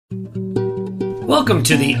Welcome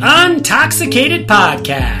to the Untoxicated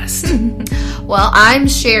Podcast. Well, I'm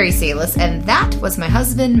Sherry Salis, and that was my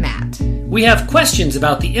husband, Matt. We have questions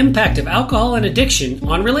about the impact of alcohol and addiction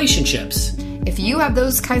on relationships. If you have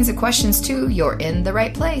those kinds of questions too, you're in the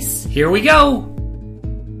right place. Here we go.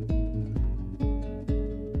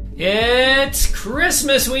 It's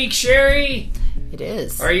Christmas week, Sherry. It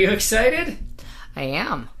is. Are you excited? I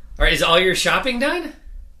am. All right, is all your shopping done?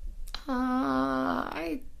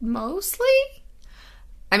 Mostly?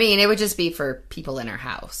 I mean, it would just be for people in our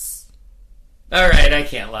house. All right, I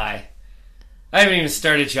can't lie. I haven't even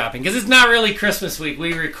started shopping because it's not really Christmas week.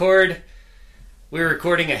 We're recording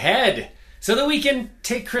ahead so that we can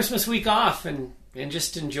take Christmas week off and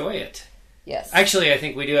just enjoy it. Yes. Actually, I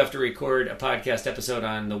think we do have to record a podcast episode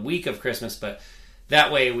on the week of Christmas, but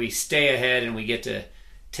that way we stay ahead and we get to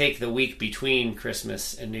take the week between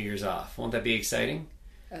Christmas and New Year's off. Won't that be exciting?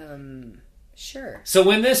 Sure. So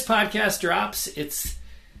when this podcast drops, it's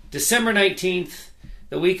December 19th,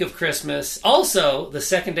 the week of Christmas, also the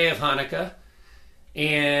second day of Hanukkah,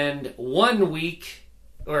 and 1 week,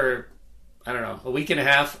 or I don't know, a week and a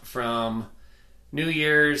half from New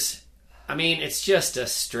Year's. I mean, it's just a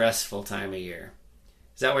stressful time of year.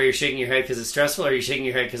 Is that why you're shaking your head because it's stressful, or are you shaking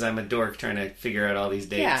your head because I'm a dork trying to figure out all these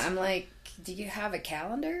dates? Yeah, I'm like, do you have a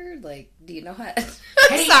calendar? Like, do you know how...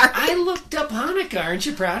 Hey, Sorry. I looked up Hanukkah. Aren't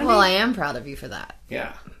you proud of me? Well, I am proud of you for that.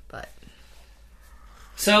 Yeah. But...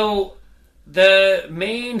 So, the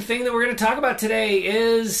main thing that we're going to talk about today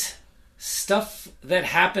is stuff that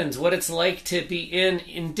happens, what it's like to be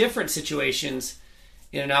in different situations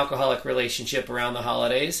in an alcoholic relationship around the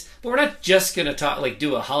holidays. But we're not just going to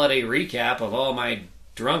do a holiday recap of all my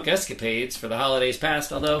drunk escapades for the holidays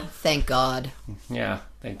past, although... Thank God. Yeah,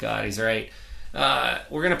 thank God, he's right.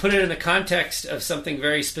 We're going to put it in the context of something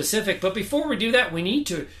very specific, but before we do that, we need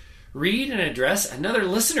to read and address another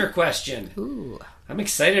listener question. Ooh. I'm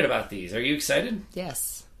excited about these. Are you excited?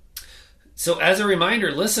 Yes. So as a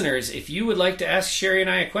reminder, listeners, if you would like to ask Sherry and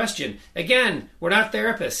I a question, again, we're not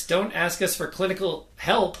therapists. Don't ask us for clinical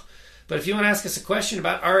help, but if you want to ask us a question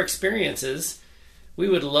about our experiences, we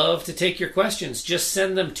would love to take your questions. Just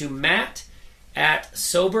send them to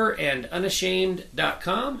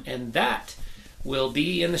matt@soberandunashamed.com, and that will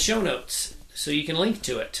be in the show notes, so you can link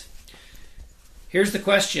to it. Here's the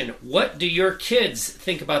question. What do your kids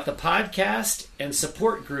think about the podcast and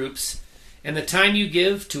support groups and the time you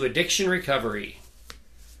give to addiction recovery?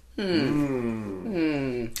 Well,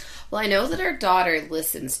 I know that our daughter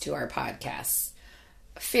listens to our podcasts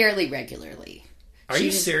fairly regularly. Are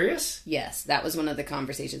you serious? Yes, that was one of the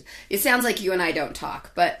conversations. It sounds like you and I don't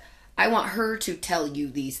talk, but I want her to tell you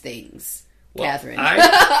these things, Well, Catherine.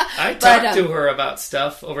 I talked to her about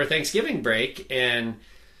stuff over Thanksgiving break, and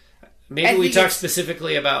maybe we talked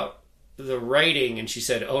specifically about the writing, and she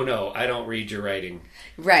said, oh no, I don't read your writing.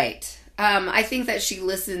 Right. I think that she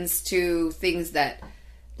listens to things that,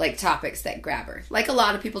 like topics that grab her. Like a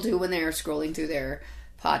lot of people do when they're scrolling through their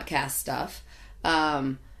podcast stuff.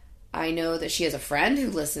 I know that she has a friend who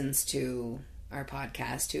listens to our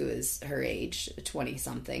podcast who is her age,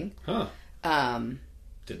 20-something. Huh.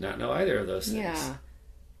 Did not know either of those things. Yeah.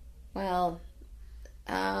 Well,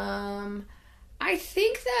 I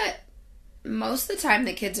think that most of the time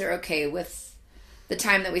the kids are okay with the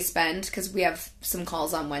time that we spend because we have some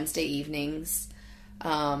calls on Wednesday evenings.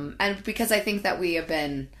 And because I think that we have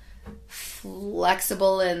been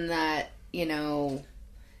flexible in that, you know,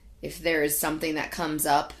 if there is something that comes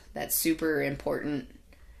up that's super important,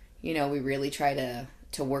 you know, we really try to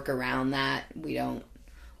work around that. We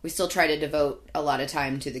still try to devote a lot of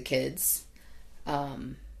time to the kids.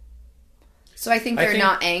 So I think they're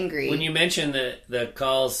not angry. When you mention the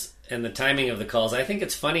calls and the timing of the calls, I think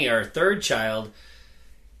it's funny. Our third child,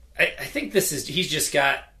 I think he's just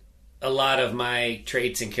got a lot of my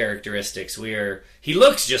traits and characteristics. He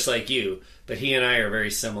looks just like you, but he and I are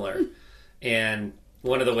very similar. And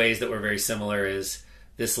one of the ways that we're very similar is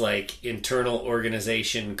this like internal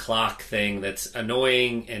organization clock thing that's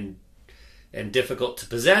annoying and difficult to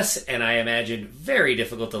possess, and I imagine very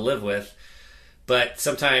difficult to live with. But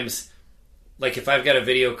sometimes, like if I've got a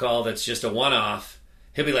video call that's just a one-off,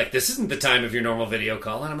 he'll be like, this isn't the time of your normal video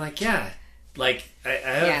call. And I'm like, yeah, like I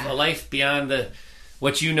have a life beyond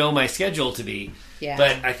what you know my schedule to be. Yeah.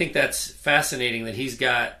 But I think that's fascinating that he's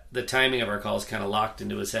got the timing of our calls kind of locked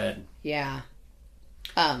into his head. Yeah.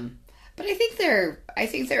 But I think they're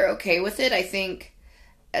okay with it. I think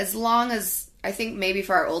maybe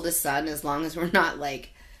for our oldest son, as long as we're not like,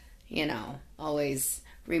 you know, always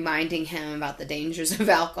reminding him about the dangers of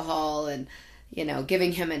alcohol and, you know,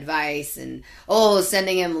 giving him advice and,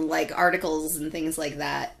 sending him like articles and things like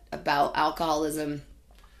that about alcoholism.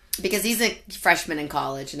 because he's a freshman in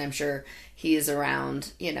college, and I'm sure he is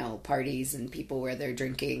around, parties and people where they're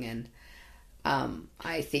drinking, and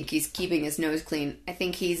I think he's keeping his nose clean. I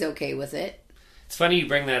think he's okay with it. It's funny you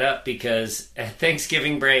bring that up because at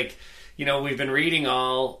Thanksgiving break, we've been reading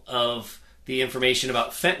all of the information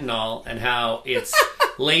about fentanyl and how it's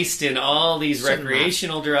laced in all these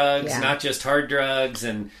recreational drugs, not just hard drugs,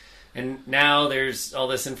 and now there's all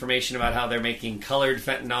this information about how they're making colored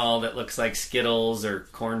fentanyl that looks like Skittles or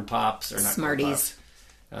Corn Pops or not Smarties.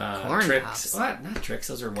 Corn Trix. Pops. What? Not Trix.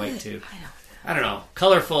 Those are white too. I don't know.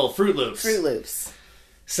 Colorful Fruit Loops. Fruit Loops.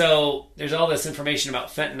 So there's all this information about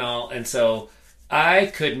fentanyl, and so I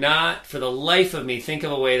could not, for the life of me, think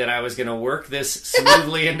of a way that I was going to work this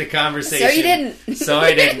smoothly into conversation. So you didn't. So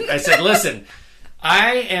I didn't. I said, listen,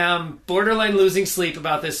 I am borderline losing sleep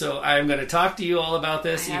about this, so I'm going to talk to you all about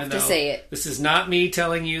this. I have to say it. This is not me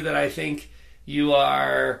telling you that I think you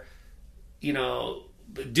are,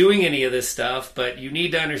 doing any of this stuff, but you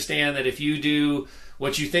need to understand that if you do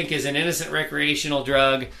what you think is an innocent recreational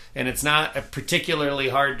drug, and it's not a particularly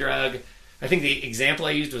hard drug, I think the example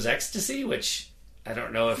I used was ecstasy, which I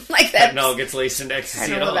don't know if fentanyl gets laced into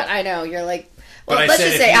ecstasy at all. I know, you're like, well, let's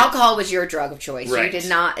just say alcohol was your drug of choice. Right. You did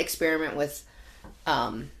not experiment with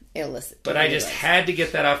illicit. But I just had to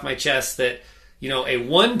get that off my chest that, a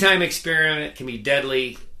one-time experiment can be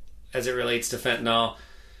deadly as it relates to fentanyl.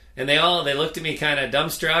 And they looked at me kind of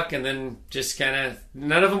dumbstruck, and then just kind of,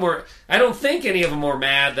 none of them were, I don't think any of them were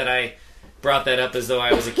mad that I brought that up as though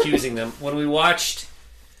I was accusing them. When we watched,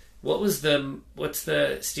 what's the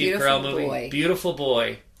Steve Carell movie? Boy. Beautiful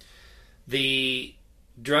Boy. The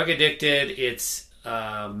drug addicted, it's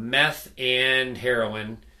meth and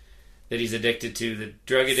heroin that he's addicted to. The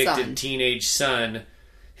drug addicted teenage son,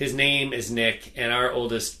 his name is Nick, and our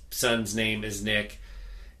oldest son's name is Nick.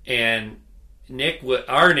 And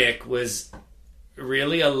our Nick was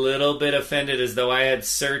really a little bit offended, as though I had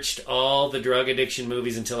searched all the drug addiction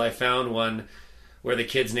movies until I found one where the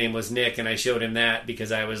kid's name was Nick, and I showed him that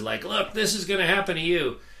because I was like, look, this is going to happen to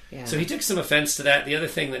you. Yeah. So he took some offense to that. The other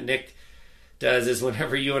thing that Nick does is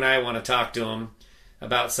whenever you and I want to talk to him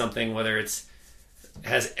about something, whether it's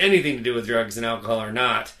has anything to do with drugs and alcohol or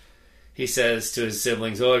not, he says to his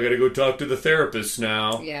siblings, I gotta go talk to the therapist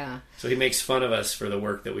now. Yeah. So he makes fun of us for the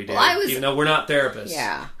work that we did, even though we're not therapists.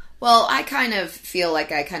 Yeah. Well, I kind of feel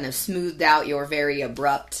like I kind of smoothed out your very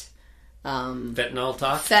abrupt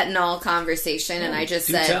fentanyl conversation, and I just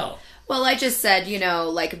said,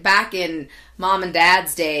 like back in Mom and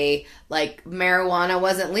Dad's day, like marijuana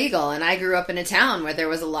wasn't legal, and I grew up in a town where there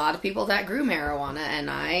was a lot of people that grew marijuana, and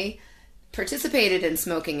I participated in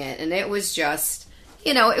smoking it, and it was just,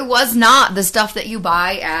 it was not the stuff that you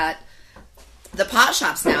buy at the pot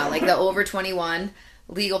shops now, like the over 21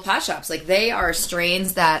 legal pot shops. Like, they are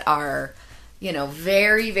strains that are,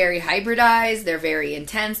 very, very hybridized. They're very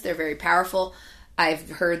intense. They're very powerful. I've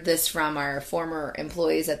heard this from our former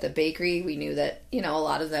employees at the bakery. We knew that, a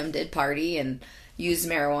lot of them did party and use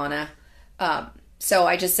marijuana. So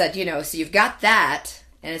I just said, so you've got that,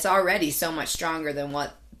 and it's already so much stronger than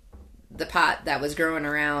what the pot that was growing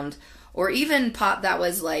around, or even pot that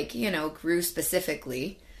was like, grew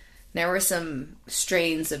specifically. There were some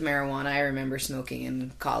strains of marijuana I remember smoking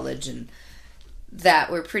in college, and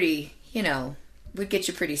that were pretty, would get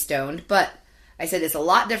you pretty stoned. But I said it's a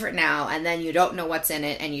lot different now, and then you don't know what's in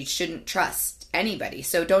it, and you shouldn't trust anybody.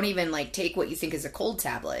 So don't even, take what you think is a cold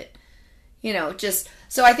tablet.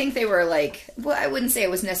 So I think they were well, I wouldn't say it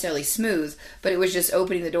was necessarily smooth, but it was just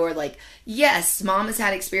opening the door yes, Mom has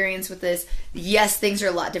had experience with this. Yes, things are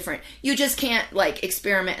a lot different. You just can't,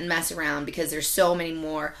 experiment and mess around because there's so many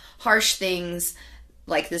more harsh things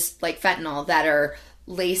like this, like fentanyl, that are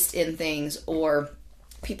laced in things, or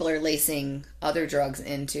people are lacing other drugs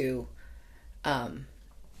into,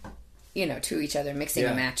 to each other, mixing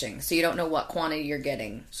and matching. So you don't know what quantity you're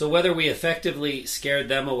getting. So whether we effectively scared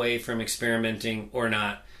them away from experimenting or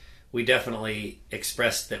not, we definitely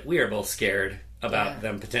expressed that we are both scared about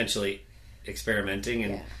them potentially experimenting,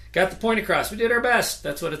 and got the point across. We did our best.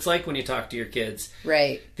 That's what it's like when you talk to your kids.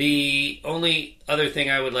 Right. The only other thing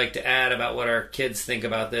I would like to add about what our kids think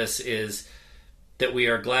about this is that we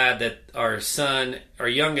are glad that our son, our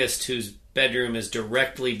youngest, whose bedroom is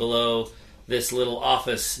directly below this little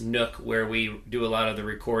office nook where we do a lot of the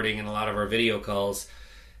recording and a lot of our video calls,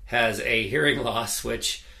 has a hearing loss,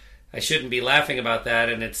 which I shouldn't be laughing about that,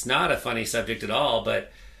 and it's not a funny subject at all,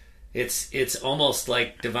 but it's almost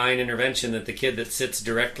like divine intervention that the kid that sits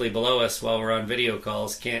directly below us while we're on video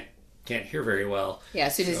calls can't hear very well. Yeah,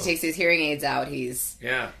 as soon as he takes his hearing aids out, he's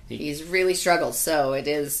really struggles. So it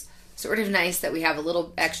is sort of nice that we have a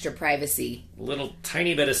little extra privacy. A little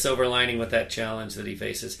tiny bit of silver lining with that challenge that he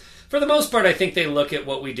faces. For the most part, I think they look at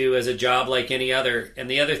what we do as a job like any other. And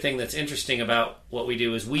the other thing that's interesting about what we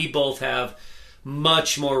do is we both have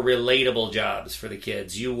much more relatable jobs for the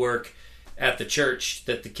kids. You work at the church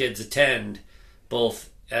that the kids attend, both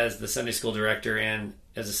as the Sunday school director and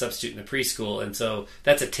as a substitute in the preschool. And so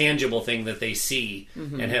that's a tangible thing that they see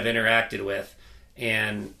and have interacted with.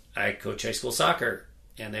 And I coach high school soccer,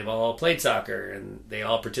 and they've all played soccer, and they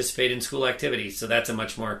all participate in school activities. So that's a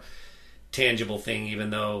much more tangible thing, even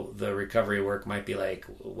though the recovery work might be like,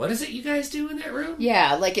 what is it you guys do in that room?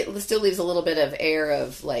 Yeah, like it still leaves a little bit of air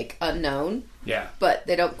of like unknown. Yeah. But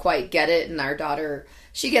they don't quite get it, and our daughter,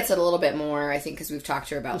 she gets it a little bit more, I think, because we've talked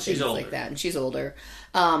to her about things like that, and she's older.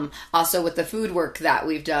 Also, with the food work that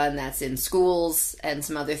we've done, that's in schools and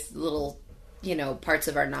some other little, parts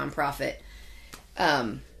of our nonprofit,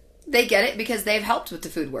 they get it because they've helped with the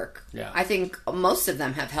food work. Yeah. I think most of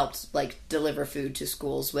them have helped, like, deliver food to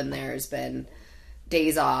schools when there's been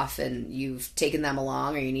days off and you've taken them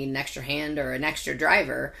along, or you need an extra hand or an extra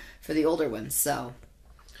driver for the older ones, so...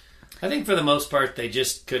 I think for the most part, they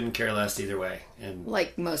just couldn't care less either way. And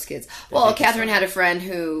like most kids. Well, Catherine had a friend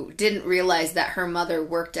who didn't realize that her mother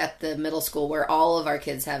worked at the middle school where all of our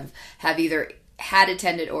kids have either had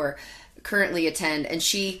attended or currently attend. And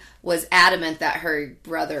she was adamant that her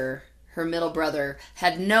middle brother,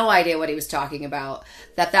 had no idea what he was talking about.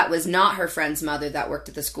 That was not her friend's mother that worked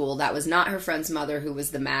at the school. That was not her friend's mother who was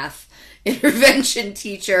the math intervention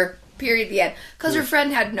teacher. Period. The end. Because her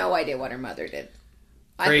friend had no idea what her mother did.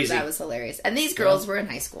 Crazy. I think that was hilarious. And these girls were in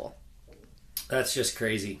high school. That's just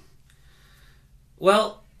crazy.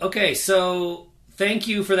 Well, okay, so thank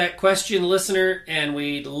you for that question, listener, and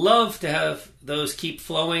we'd love to have those keep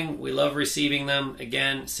flowing. We love receiving them.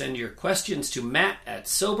 Again, send your questions to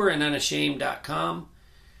matt@soberandunashamed.com.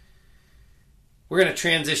 We're going to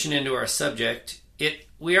transition into our subject.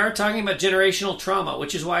 We are talking about generational trauma,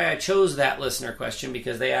 which is why I chose that listener question,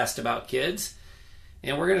 because they asked about kids.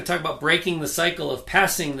 And we're going to talk about breaking the cycle of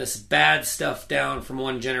passing this bad stuff down from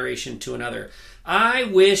one generation to another. I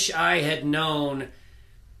wish I had known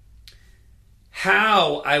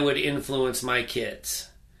how I would influence my kids.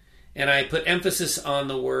 And I put emphasis on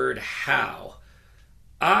the word how.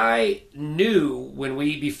 I knew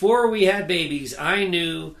before we had babies, I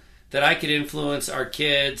knew that I could influence our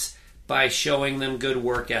kids by showing them good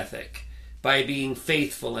work ethic, by being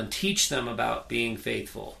faithful and teach them about being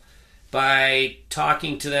faithful, by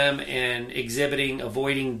talking to them and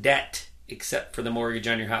avoiding debt, except for the mortgage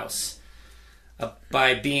on your house,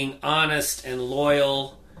 by being honest and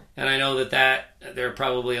loyal. And I know that there are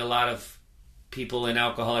probably a lot of people in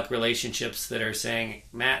alcoholic relationships that are saying,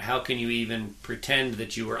 Matt, how can you even pretend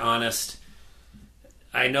that you were honest?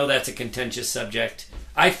 I know that's a contentious subject.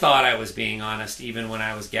 I thought I was being honest even when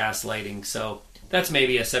I was gaslighting, so that's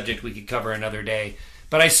maybe a subject we could cover another day.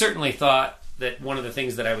 But I certainly thought that one of the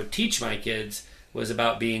things that I would teach my kids was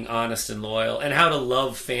about being honest and loyal and how to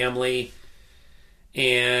love family,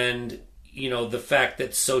 and the fact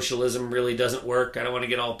that socialism really doesn't work. I don't want to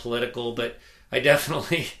get all political, but I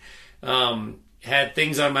definitely had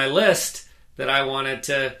things on my list that I wanted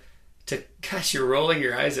to gosh, you're rolling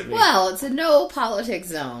your eyes at me. Well, it's a no politics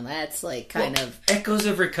zone. That's Echoes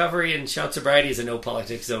of Recovery and Shout Sobriety is a no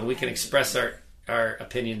politics zone. We can express our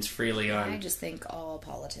opinions freely on... I just think all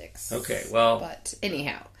politics. Okay, well... But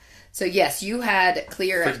anyhow. So yes, you had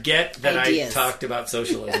clear Forget that ideas. I talked about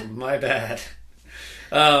socialism. My bad.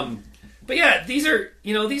 But yeah, these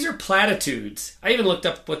are platitudes. I even looked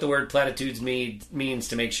up what the word platitudes means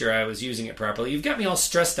to make sure I was using it properly. You've got me all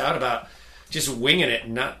stressed out about just winging it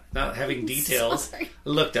and not having details. Sorry. I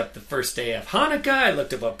looked up the first day of Hanukkah. I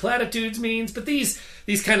looked up what platitudes means. But these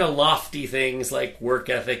kind of lofty things like work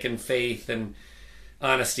ethic and faith and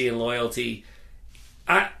honesty and loyalty,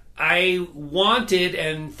 I wanted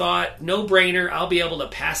and thought, no brainer, I'll be able to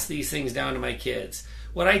pass these things down to my kids.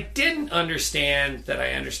 What I didn't understand, that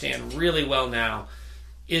I understand really well now,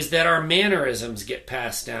 is that our mannerisms get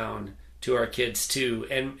passed down to our kids too,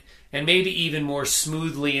 and maybe even more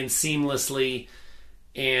smoothly and seamlessly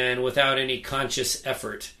and without any conscious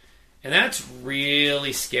effort. And that's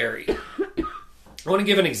really scary. I want to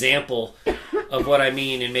give an example of what I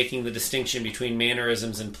mean in making the distinction between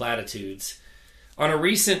mannerisms and platitudes. On a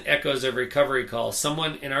recent Echoes of Recovery call,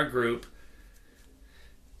 someone in our group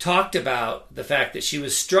talked about the fact that she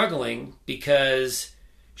was struggling because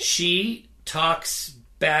she talks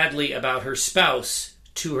badly about her spouse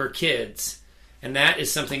to her kids. And that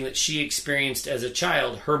is something that she experienced as a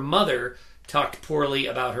child. Her mother talked poorly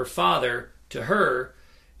about her father to her,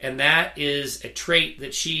 and that is a trait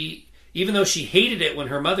that she even though she hated it when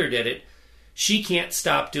her mother did it, she can't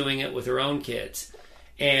stop doing it with her own kids.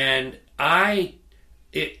 And I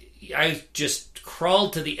just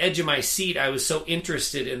crawled to the edge of my seat. I was so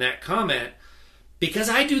interested in that comment because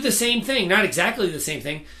I do the same thing. Not exactly the same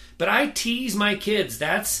thing, but I tease my kids.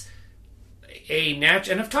 That's a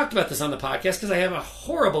natural, and I've talked about this on the podcast because I have a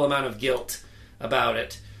horrible amount of guilt about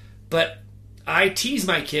it. But I tease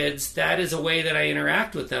my kids. That is a way that I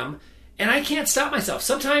interact with them, and I can't stop myself.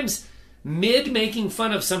 Sometimes mid making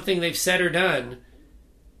fun of something they've said or done,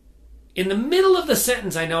 in the middle of the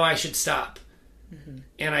sentence, I know I should stop. Mm-hmm.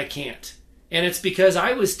 And I can't. And it's because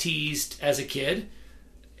I was teased as a kid.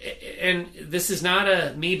 And this is not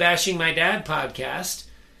a me bashing my dad podcast.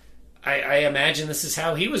 I imagine this is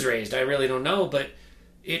how he was raised. I really don't know. But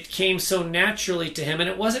it came so naturally to him. And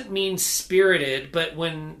it wasn't mean-spirited. But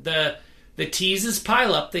when the teases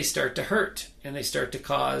pile up, they start to hurt. And they start to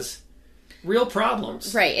cause real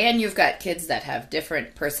problems. Right. And you've got kids that have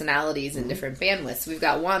different personalities and different bandwidths. We've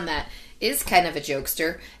got one that is kind of a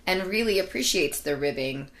jokester and really appreciates the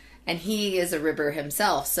ribbing, and he is a ribber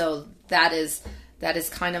himself. So that is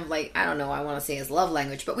kind of like, I don't know, I want to say his love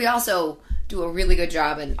language, but we also do a really good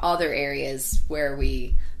job in other areas where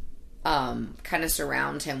we kind of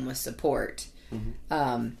surround him with support.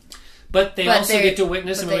 Mm-hmm. But they also get to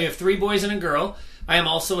witness, and we have 3 boys and a girl. I am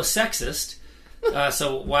also a sexist.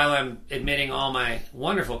 So while I'm admitting all my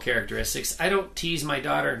wonderful characteristics, I don't tease my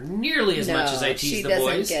daughter nearly as much as I tease the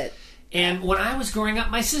boys. And when I was growing up,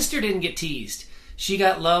 my sister didn't get teased. She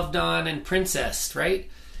got loved on and princessed,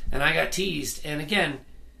 right? And I got teased. And again,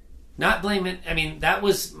 not blaming. I mean, that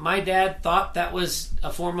was, my dad thought that was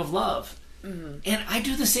a form of love. Mm-hmm. And I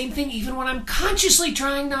do the same thing even when I'm consciously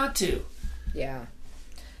trying not to. Yeah.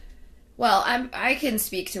 Well, I can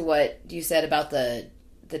speak to what you said about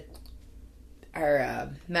our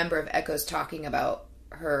member of Echoes talking about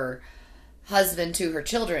her husband to her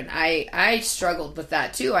children. I struggled with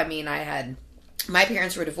that too. I mean, my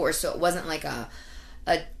parents were divorced, so it wasn't like a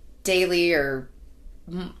daily or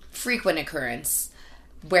frequent occurrence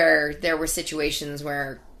where there were situations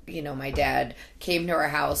where, my dad came to our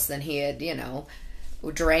house and he had,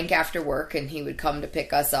 drank after work and he would come to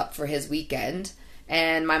pick us up for his weekend,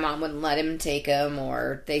 and my mom wouldn't let him take him,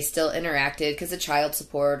 or they still interacted because of child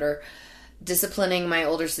support or disciplining my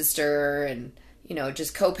older sister and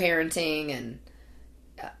just co-parenting and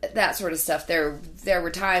that sort of stuff. There were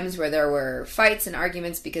times where there were fights and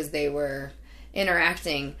arguments because they were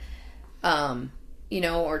interacting,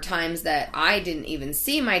 or times that I didn't even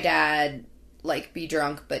see my dad be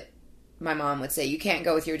drunk, but my mom would say, "You can't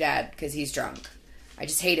go with your dad because he's drunk. I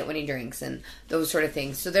just hate it when he drinks," and those sort of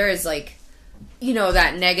things. So there is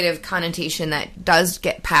that negative connotation that does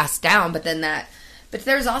get passed down, but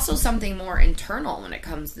there's also something more internal when it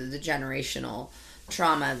comes to the generational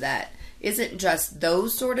trauma that isn't just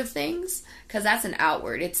those sort of things, because that's an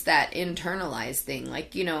outward. It's that internalized thing.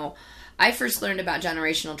 I first learned about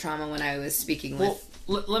generational trauma when I was speaking with...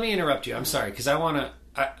 Well, let me interrupt you. I'm sorry, because I want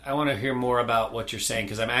to hear more about what you're saying,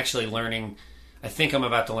 because I'm actually learning... I think I'm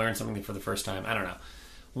about to learn something for the first time. I don't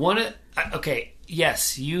know. Okay,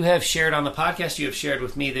 yes, you have shared on the podcast, you have shared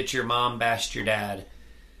with me that your mom bashed your dad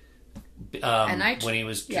when he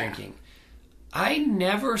was drinking. I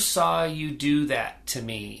never saw you do that to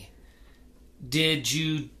me. Did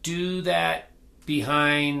you do that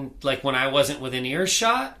behind, when I wasn't within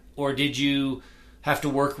earshot? Or did you have to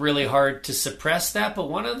work really hard to suppress that? But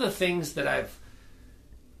one of the things that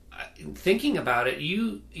thinking about it,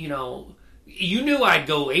 you knew I'd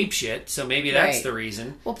go apeshit, so maybe that's the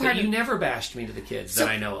reason. Well, but you never bashed me to the kids that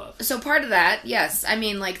I know of. So part of that, yes. I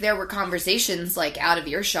mean, there were conversations, out of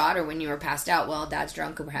earshot, or when you were passed out, well, Dad's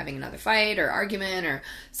drunk and we're having another fight or argument, or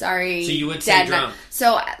sorry. So you would say drunk.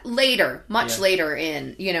 So later, much later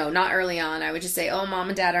in, not early on, I would just say, oh, Mom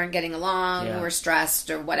and Dad aren't getting along, we're stressed,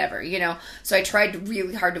 or whatever, So I tried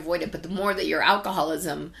really hard to avoid it, but the more that your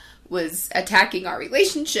alcoholism was attacking our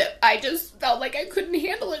relationship, I just felt like I couldn't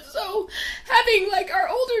handle it. So having our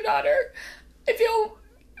older daughter, I feel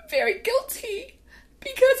very guilty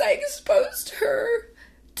because I exposed her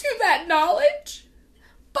to that knowledge.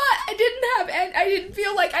 But I didn't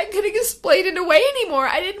feel like I could explain it away anymore.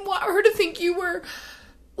 I didn't want her to think you were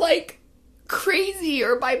crazy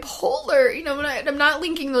or bipolar. I'm not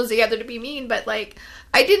linking those together to be mean, but I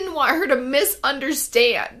didn't want her to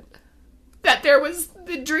misunderstand that there was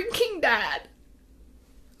the drinking dad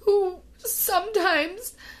who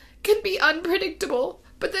sometimes can be unpredictable,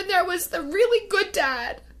 but then there was the really good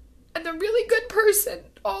dad and the really good person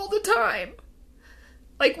all the time.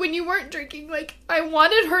 When you weren't drinking, I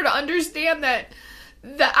wanted her to understand that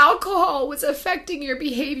the alcohol was affecting your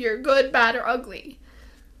behavior, good, bad, or ugly.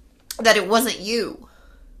 that it wasn't you.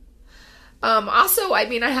 Also, I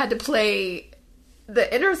mean, I had to play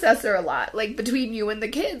the intercessor a lot, like between you and the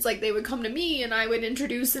kids. Like, they would come to me and I would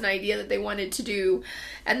introduce an idea that they wanted to do,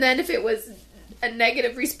 and then if it was a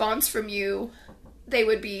negative response from you, they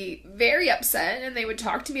would be very upset and they would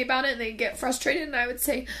talk to me about it and they'd get frustrated, and I would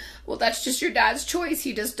say, well, that's just your dad's choice,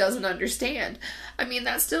 he just doesn't understand. I mean,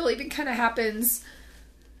 that still even kind of happens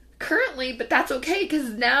currently, but that's okay,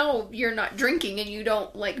 because now you're not drinking and you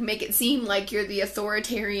don't like make it seem like you're the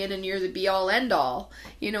authoritarian and you're the be all end all.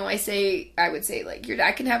 You know, I would say like, your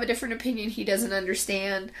dad can have a different opinion, he doesn't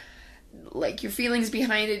understand like your feelings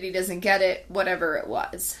behind it, he doesn't get it, whatever it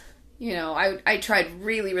was. You know, I tried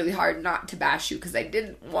really, really hard not to bash you because I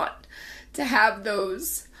didn't want to have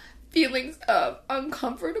those feelings of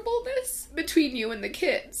uncomfortableness between you and the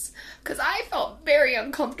kids, because I felt very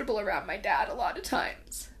uncomfortable around my dad a lot of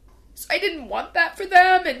times. So I didn't want that for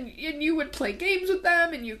them, and you would play games with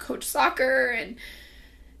them, and you coach soccer, and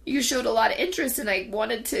you showed a lot of interest, and I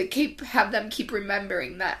wanted to have them keep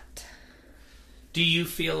remembering that. Do you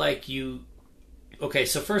feel like okay,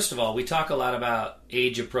 so first of all, we talk a lot about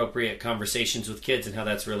age-appropriate conversations with kids and how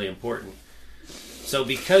that's really important. So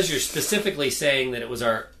because you're specifically saying that it was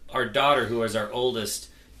our daughter, who was our oldest,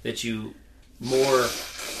 that you more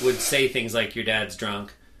would say things like your dad's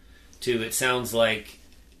drunk, to it sounds like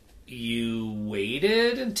you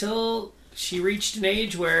waited until she reached an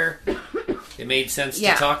age where it made sense to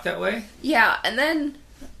talk that way? Yeah, and then,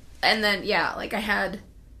 yeah, like I had,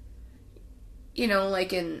 you know,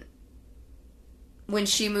 like when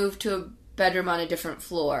she moved to a bedroom on a different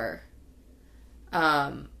floor,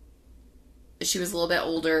 she was a little bit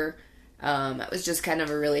older. It was just kind of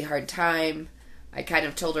a really hard time. I kind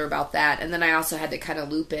of told her about that. And then I also had to kind of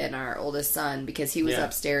loop in our oldest son, because he was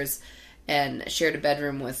upstairs and shared a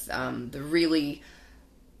bedroom with the really,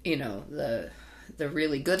 you know, the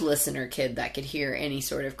really good listener kid that could hear any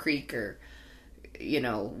sort of creak or, you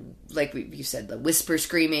know, like you said, the whisper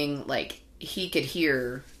screaming, like he could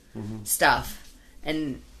hear stuff.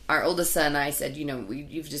 And our oldest son, I said, you know,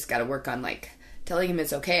 you've just got to work on like telling him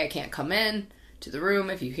it's okay, I can't come in to the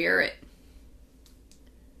room if you hear it.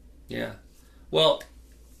 Yeah. Well,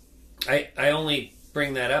 I only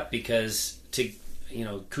bring that up because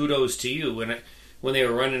kudos to you. When they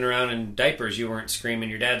were running around in diapers, you weren't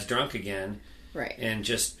screaming, your dad's drunk again. Right. And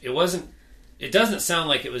it doesn't sound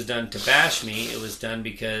like it was done to bash me. It was done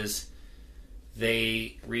because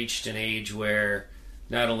they reached an age where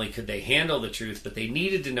not only could they handle the truth, but they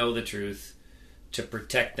needed to know the truth to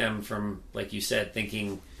protect them from, like you said,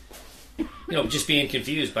 thinking, just being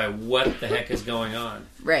confused by what the heck is going on.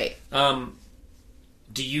 Right.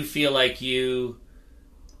 Do you feel like you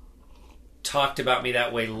talked about me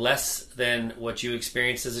that way less than what you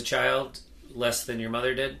experienced as a child, less than your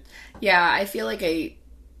mother did? Yeah, I feel like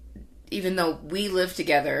even though we lived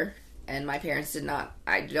together and my parents did not,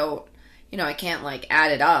 I can't like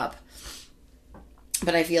add it up,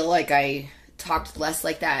 but I feel like I talked less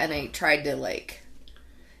like that, and I tried to like,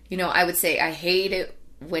 I would say I hate it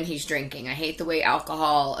when he's drinking. I hate the way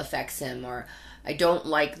alcohol affects him, or I don't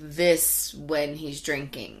like this when he's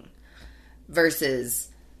drinking, versus,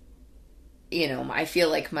 I feel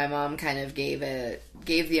like my mom kind of gave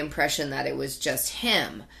the impression that it was just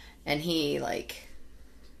him, and he like,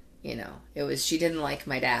 she didn't like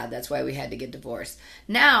my dad. That's why we had to get divorced.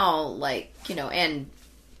 Now, like, and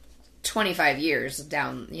 25 years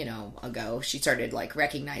down, ago, she started like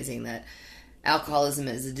recognizing that alcoholism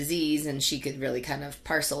is a disease, and she could really kind of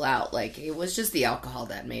parcel out like it was just the alcohol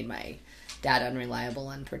that made my dad unreliable,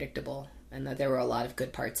 unpredictable, and that there were a lot of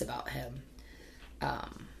good parts about him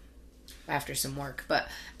after some work. But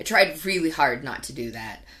I tried really hard not to do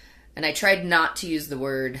that, and I tried not to use the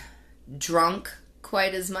word drunk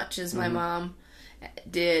quite as much as my mom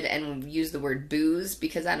did, and use the word booze,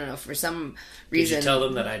 because I don't know, for some reason. Did you tell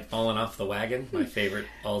them that I'd fallen off the wagon? My favorite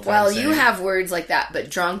all-time Well, saying. you have words like that,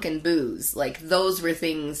 but drunk and booze, like those were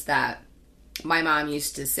things that my mom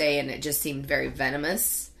used to say, and it just seemed very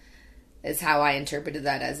venomous, is how I interpreted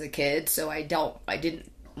that as a kid. So I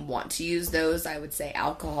didn't want to use those. I would say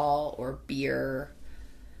alcohol or beer.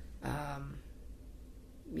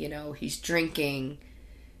 He's drinking,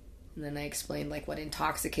 and then I explained like what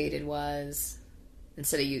intoxicated was.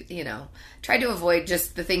 Instead of, try to avoid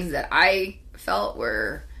just the things that I felt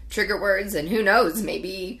were trigger words, and who knows,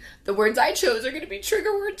 maybe the words I chose are going to be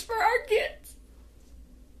trigger words for our kids.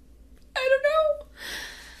 I don't know.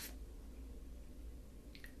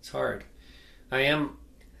 It's hard. I am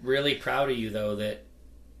really proud of you, though, that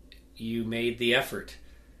you made the effort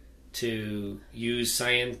to use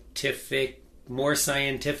more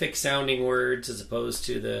scientific sounding words as opposed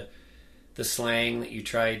to the the slang, that you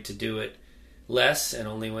tried to do it less and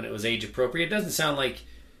only when it was age appropriate. It doesn't sound like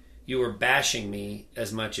you were bashing me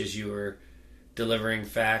as much as you were delivering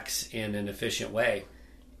facts in an efficient way.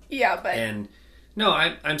 Yeah, but... And no,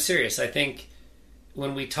 I'm serious. I think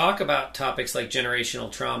when we talk about topics like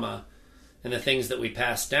generational trauma and the things that we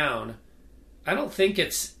pass down, I don't think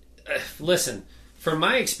it's... listen, from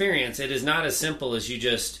my experience, it is not as simple as you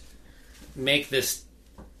just make this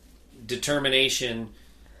determination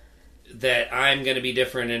that I'm going to be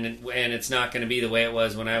different and it's not going to be the way it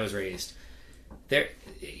was when I was raised.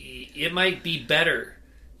 It might be better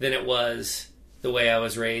than it was the way I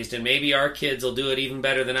was raised, and maybe our kids will do it even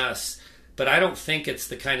better than us. But I don't think it's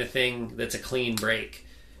the kind of thing that's a clean break.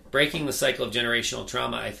 Breaking the cycle of generational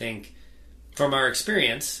trauma, I think, from our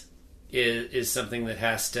experience, is something that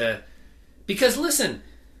has to... Because, listen,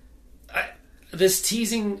 this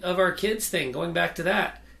teasing of our kids thing, going back to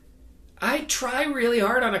that, I try really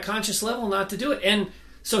hard on a conscious level not to do it. And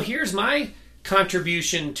so here's my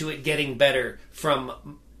contribution to it getting better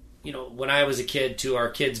from, when I was a kid to our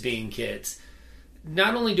kids being kids.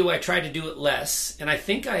 Not only do I try to do it less, and I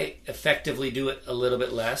think I effectively do it a little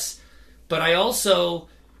bit less, but I also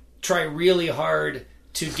try really hard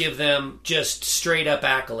to give them just straight up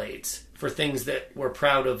accolades for things that we're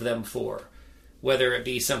proud of them for, whether it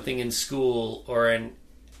be something in school or an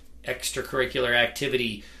extracurricular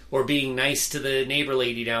activity or being nice to the neighbor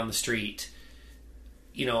lady down the street.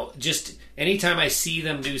 Just anytime I see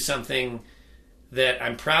them do something that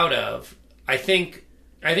I'm proud of, I think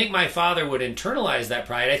my father would internalize that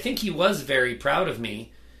pride. I think he was very proud of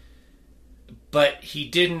me, but he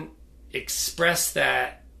didn't express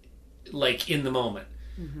that like in the moment.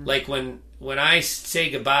 Mm-hmm. Like when I say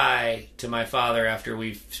goodbye to my father after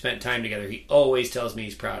we've spent time together, he always tells me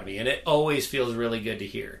he's proud of me, and it always feels really good to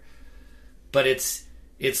hear. But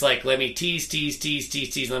it's like, let me tease.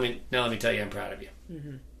 Let me tell you I'm proud of you.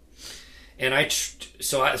 Mm-hmm. And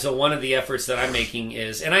so one of the efforts that I'm making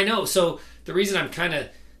is, and I know, so the reason I'm kind of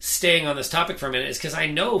staying on this topic for a minute is because I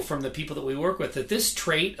know from the people that we work with that this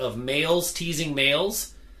trait of males teasing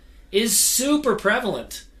males is super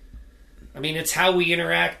prevalent. I mean, it's how we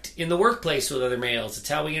interact in the workplace with other males. It's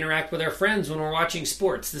how we interact with our friends when we're watching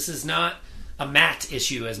sports. This is not a Matt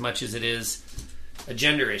issue as much as it is a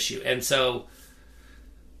gender issue. And so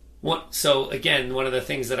again, one of the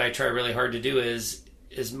things that I try really hard to do is,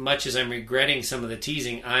 as much as I'm regretting some of the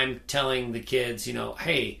teasing, I'm telling the kids,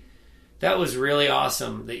 hey, that was really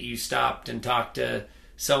awesome that you stopped and talked to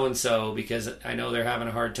so-and-so because I know they're having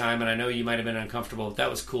a hard time and I know you might have been uncomfortable. But that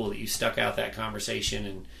was cool that you stuck out that conversation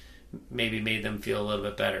and maybe made them feel a little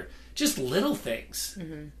bit better. Just little things.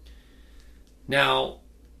 Mm-hmm. Now,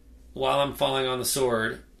 while I'm falling on the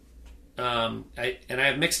sword, I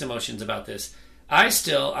have mixed emotions about this. I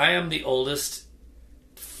am the oldest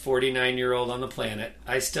 49-year-old on the planet.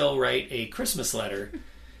 I still write a Christmas letter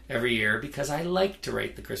every year because I like to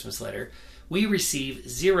write the Christmas letter. We receive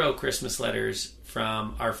 0 Christmas letters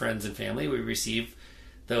from our friends and family. We receive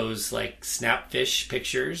those like snapfish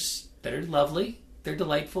pictures that are lovely. They're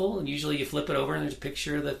delightful, and usually you flip it over and there's a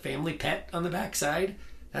picture of the family pet on the backside.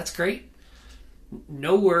 That's great.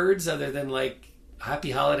 No words other than like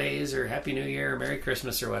Happy Holidays or Happy New Year or Merry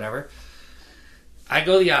Christmas or whatever. I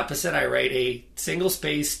go the opposite. I write a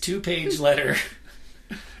single-space, 2-page letter.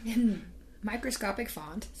 In microscopic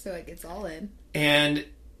font, so it gets all in. And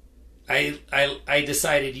I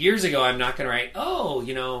decided years ago I'm not going to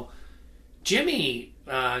write, Jimmy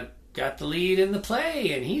got the lead in the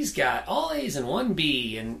play, and he's got all A's and 1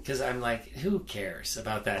 B, and because I'm like, who cares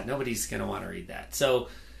about that? Nobody's going to want to read that. So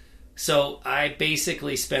I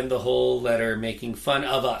basically spend the whole letter making fun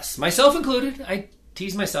of us, myself included. I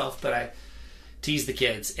tease myself, but I tease the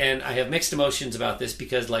kids. And I have mixed emotions about this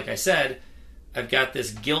because, like I said, I've got this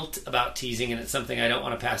guilt about teasing, and it's something I don't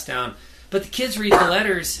want to pass down. But the kids read the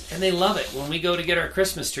letters, and they love it. When we go to get our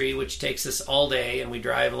Christmas tree, which takes us all day, and we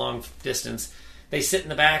drive a long distance, they sit in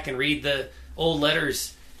the back and read the old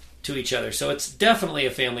letters to each other. So it's definitely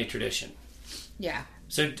a family tradition. Yeah.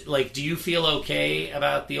 So, do you feel okay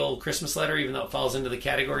about the old Christmas letter, even though it falls into the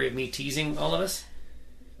category of me teasing all of us?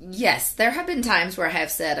 Yes, there have been times where I have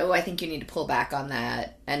said, I think you need to pull back on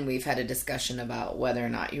that. And we've had a discussion about whether or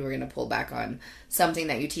not you were going to pull back on something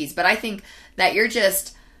that you tease. But I think that you're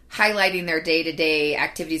just highlighting their day-to-day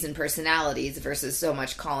activities and personalities versus so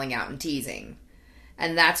much calling out and teasing.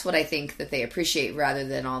 And that's what I think that they appreciate rather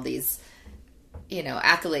than all these,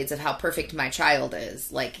 accolades of how perfect my child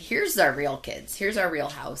is. Like, here's our real kids. Here's our real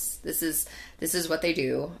house. This is what they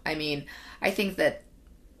do. I mean, I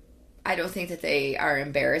don't think that they are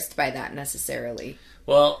embarrassed by that necessarily.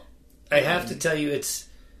 Well, I have to tell you,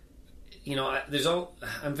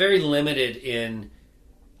 I'm very limited in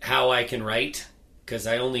how I can write because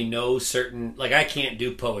I only know certain, like I can't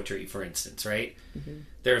do poetry, for instance, right? Mm-hmm.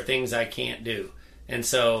 There are things I can't do. And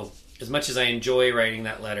so as much as I enjoy writing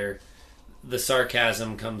that letter, the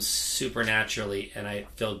sarcasm comes super naturally and I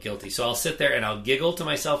feel guilty. So I'll sit there and I'll giggle to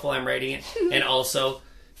myself while I'm writing it and also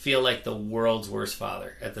feel like the world's worst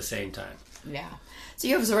father at the same time. Yeah. So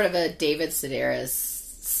you have sort of a David Sedaris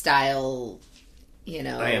style,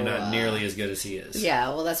 I am not nearly as good as he is. Yeah,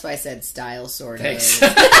 well, that's why I said style, sort of. Thanks.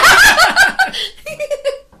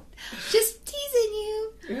 Just teasing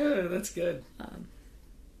you. Yeah, that's good.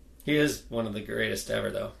 He is one of the greatest ever,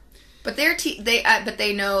 though. But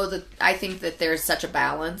they know that I think that there's such a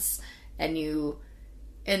balance, and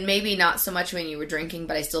maybe not so much when you were drinking,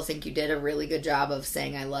 but I still think you did a really good job of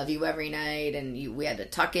saying I love you every night, and we had a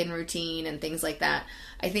tuck-in routine and things like that.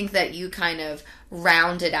 I think that you kind of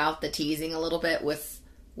rounded out the teasing a little bit with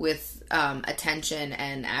attention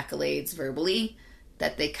and accolades verbally,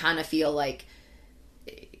 that they kind of feel like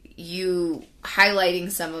you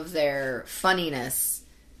highlighting some of their funniness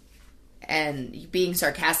and being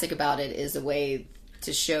sarcastic about it is a way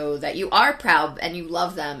to show that you are proud and you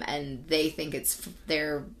love them, and they think it's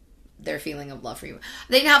their feeling of love for you.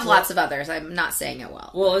 They have lots of others. I'm not saying it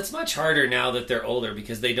well. Well, it's much harder now that they're older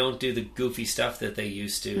because they don't do the goofy stuff that they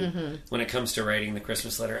used to when it comes to writing the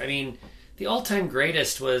Christmas letter. I mean, the all-time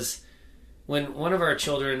greatest was when one of our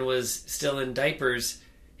children was still in diapers.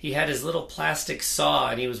 He had his little plastic saw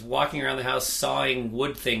and he was walking around the house sawing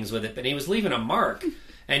wood things with it, but he was leaving a mark.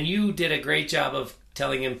 And you did a great job of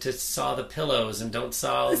telling him to saw the pillows and don't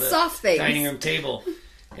saw the soft things. Dining room table.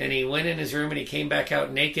 And he went in his room and he came back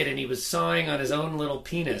out naked and he was sawing on his own little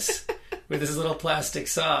penis with his little plastic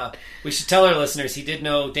saw. We should tell our listeners he did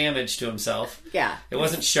no damage to himself. Yeah. It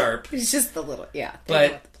wasn't sharp. It's just the little, yeah. They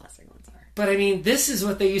know what the plastic ones are. But I mean, this is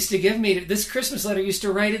what they used to give me. This Christmas letter used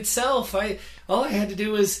to write itself. All I had to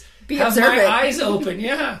do was have my eyes open.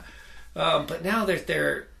 Yeah. But now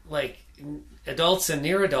they're like adults and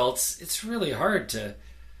near adults. It's really hard to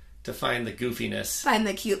find the goofiness. Find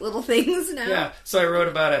the cute little things now. Yeah. So I wrote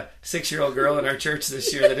about a 6-year-old girl in our church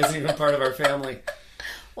this year that isn't even part of our family.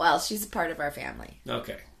 Well, she's a part of our family.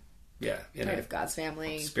 Okay. Yeah. Part of God's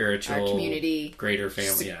family. Spiritual. Our community. Greater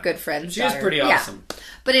family. Yeah. Good friends. She is pretty awesome. Yeah.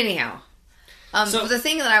 But anyhow. So the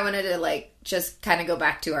thing that I wanted to just kind of go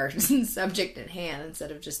back to our subject at hand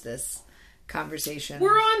instead of just this conversation.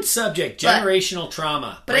 We're on subject. Generational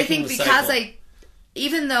trauma. But I think because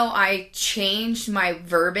even though I changed my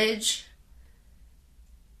verbiage,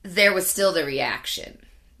 there was still the reaction.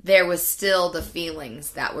 There was still the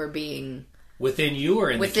feelings that were being... Within you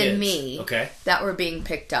or within the kids? Me. Okay. That were being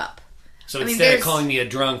picked up. So instead of calling me a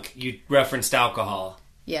drunk, you referenced alcohol.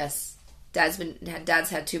 Yes. Dad's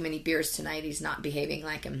had too many beers tonight. He's not behaving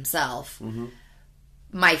like himself. Mm-hmm.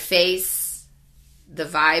 My face, the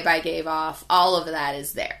vibe I gave off, all of that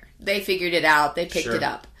is there. They figured it out. They picked it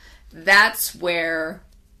up. That's where,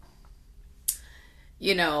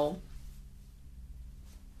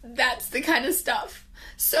 that's the kind of stuff.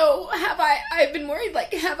 So I've been worried,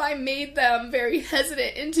 have I made them very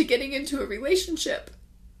hesitant into getting into a relationship?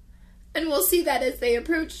 And we'll see that as they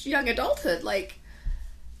approach young adulthood.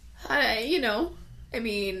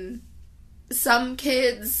 Some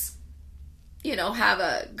kids, have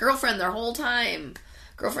a girlfriend their whole time,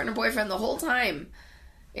 girlfriend or boyfriend the whole time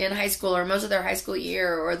in high school or most of their high school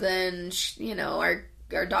year, or then,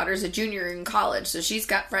 our daughter's a junior in college, so she's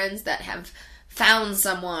got friends that have found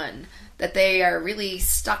someone that they are really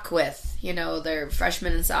stuck with, their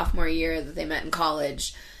freshman and sophomore year that they met in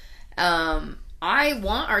college. I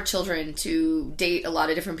want our children to date a lot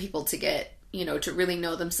of different people to get, to really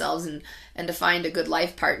know themselves and to find a good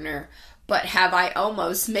life partner. But have I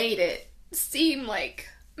almost made it seem like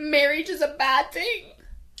marriage is a bad thing?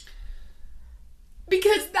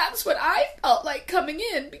 Because that's what I felt like coming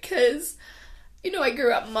in. Because, I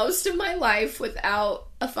grew up most of my life without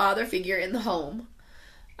a father figure in the home.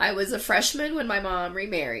 I was a freshman when my mom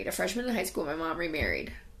remarried. A freshman in high school when my mom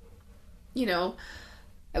remarried.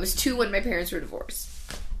 I was 2 when my parents were divorced.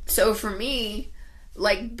 So for me,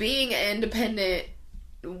 being an independent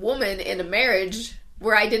woman in a marriage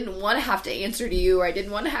where I didn't want to have to answer to you, or I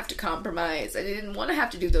didn't want to have to compromise, I didn't want to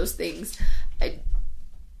have to do those things,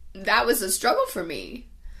 that was a struggle for me.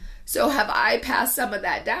 So have I passed some of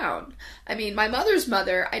that down? I mean, my mother's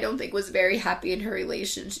mother, I don't think was very happy in her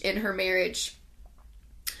relationship, in her marriage.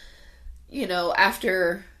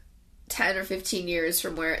 After 10 or 15 years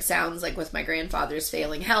from where it sounds like with my grandfather's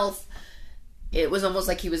failing health, it was almost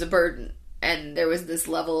like he was a burden. And there was this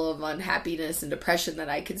level of unhappiness and depression that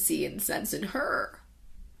I could see and sense in her.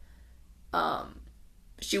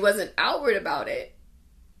 she wasn't outward about it.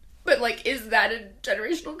 But, like, is that a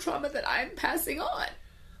generational trauma that I'm passing on?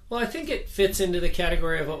 Well, I think it fits into the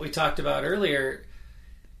category of what we talked about earlier.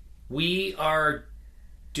 We are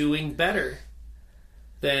doing better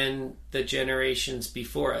than the generations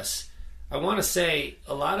before us. I want to say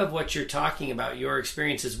a lot of what you're talking about, your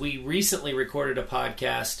experiences, we recently recorded a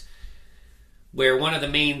podcast where one of the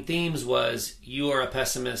main themes was you are a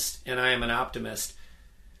pessimist and I am an optimist.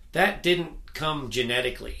 That didn't come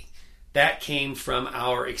genetically. That came from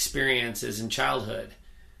our experiences in childhood.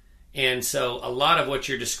 And so a lot of what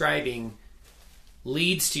you're describing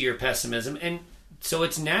leads to your pessimism. And so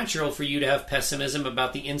it's natural for you to have pessimism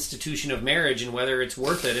about the institution of marriage and whether it's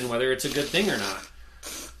worth it and whether it's a good thing or not.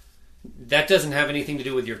 That doesn't have anything to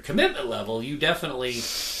do with your commitment level. You definitely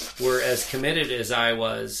were as committed as I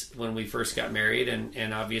was when we first got married.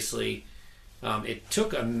 And obviously it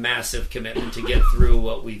took a massive commitment to get through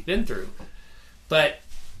what we've been through. But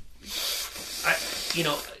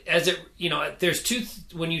there's two,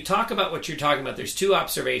 when you talk about what you're talking about, there's two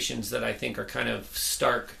observations that I think are kind of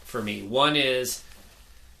stark for me. One is,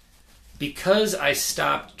 because I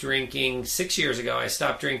stopped drinking 6 years ago, I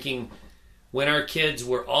stopped drinking when our kids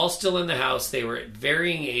were all still in the house. They were at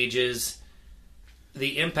varying ages.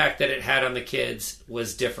 The impact that it had on the kids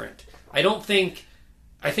was different. I think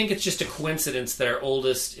it's just a coincidence that our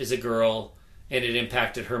oldest is a girl and it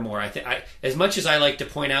impacted her more. As much as I like to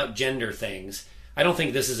point out gender things, I don't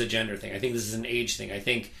think this is a gender thing. I think this is an age thing. I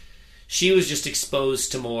think she was just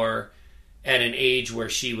exposed to more at an age where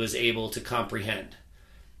she was able to comprehend.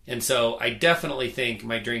 And so I definitely think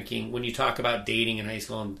my drinking, when you talk about dating in high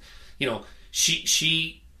school, and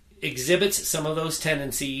she exhibits some of those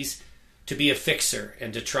tendencies to be a fixer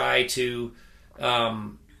and to try to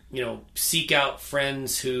seek out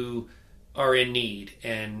friends who are in need,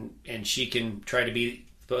 and she can try to be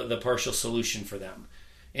the partial solution for them.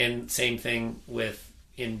 And same thing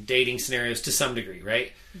in dating scenarios to some degree,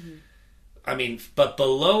 right? Mm-hmm. I mean, but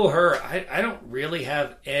below her, I don't really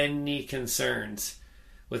have any concerns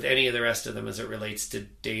with any of the rest of them as it relates to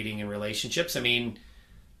dating and relationships. I mean,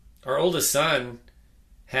 our oldest son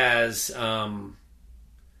has,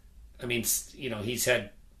 he's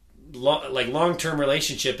had long-term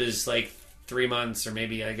relationship is like 3 months, or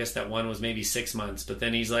maybe, I guess that one was maybe 6 months. But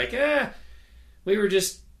then he's like, we were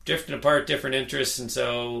just drifting apart, different interests, and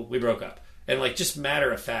so we broke up. And like, just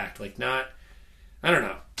matter of fact, like, not, I don't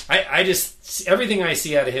know. I just, everything I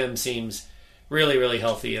see out of him seems really, really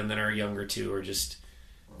healthy. And then our younger two are just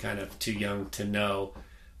kind of too young to know.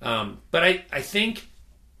 But I think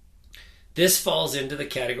this falls into the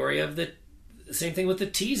category of the same thing with the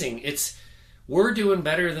teasing. We're doing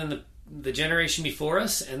better than the generation before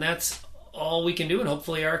us, and that's all we can do. And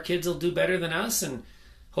hopefully our kids will do better than us. And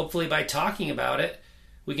hopefully by talking about it,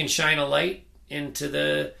 we can shine a light into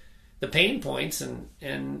the pain points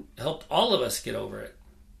and help all of us get over it.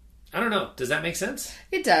 I don't know. Does that make sense?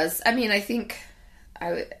 It does. I mean, I think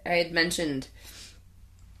I had mentioned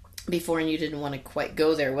before, and you didn't want to quite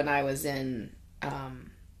go there, when I was in,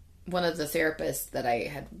 one of the therapists that I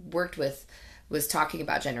had worked with was talking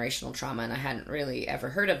about generational trauma, and I hadn't really ever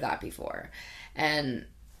heard of that before. And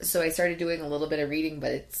so I started doing a little bit of reading,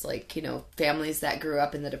 but it's like, families that grew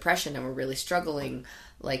up in the Depression and were really struggling,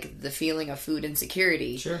 like the feeling of food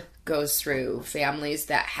insecurity goes through. Families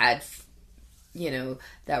that had,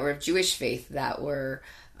 that were of Jewish faith, that were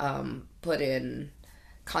put in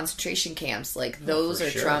concentration camps, like those are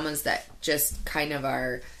traumas that just kind of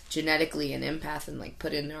are genetically an empath and like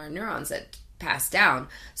put in our neurons that pass down.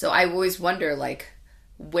 So I always wonder, like,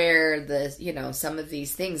 where the, some of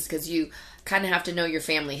these things, because you kind of have to know your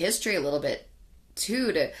family history a little bit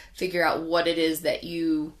too to figure out what it is that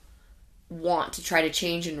you want to try to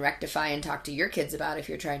change and rectify and talk to your kids about if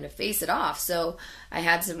you're trying to face it off. So I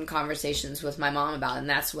had some conversations with my mom about it, and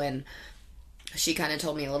that's when she kind of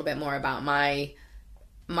told me a little bit more about my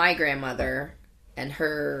grandmother and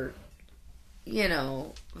her,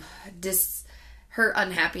 her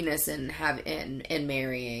unhappiness in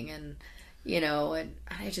marrying, and and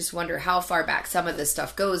I just wonder how far back some of this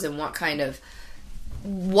stuff goes and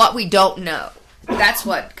what we don't know. That's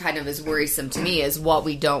what kind of is worrisome to me, is what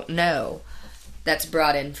we don't know that's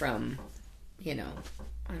brought in from, I don't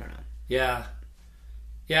know. Yeah.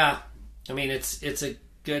 I mean, it's a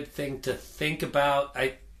good thing to think about.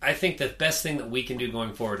 I think the best thing that we can do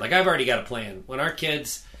going forward, like, I've already got a plan. When our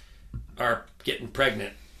kids are getting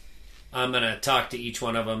pregnant, I'm going to talk to each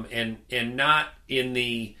one of them, and not in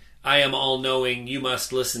the I am all-knowing, you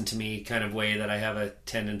must listen to me kind of way that I have a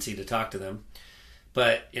tendency to talk to them,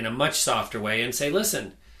 but in a much softer way, and say,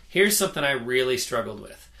 listen, here's something I really struggled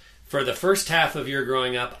with. For the first half of your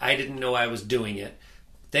growing up, I didn't know I was doing it,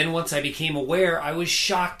 Then once I became aware, I was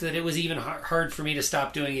shocked that it was even hard for me to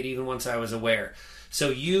stop doing it even once I was aware. So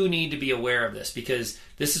you need to be aware of this, because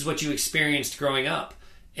this is what you experienced growing up,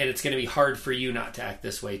 and it's going to be hard for you not to act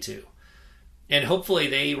this way too. And hopefully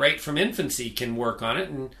they, right from infancy, can work on it.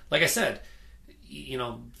 And like I said,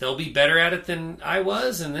 they'll be better at it than I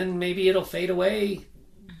was, and then maybe it'll fade away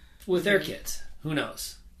with their kids. Who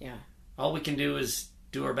knows? Yeah. All we can do is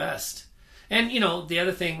do our best. And, the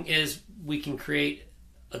other thing is we can create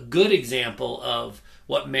a good example of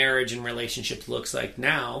what marriage and relationships looks like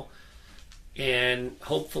now. And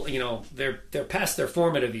hopefully, they're past their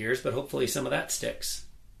formative years, but hopefully some of that sticks.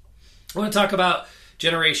 I want to talk about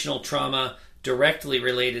generational trauma directly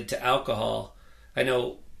related to alcohol. I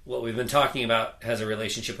know what we've been talking about has a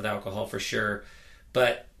relationship with alcohol for sure,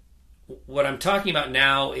 but what I'm talking about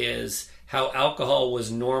now is how alcohol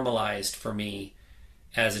was normalized for me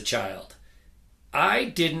as a child. I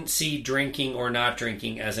didn't see drinking or not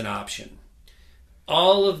drinking as an option.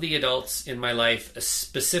 All of the adults in my life,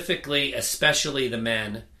 especially the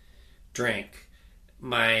men, drank.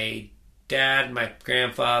 My dad, my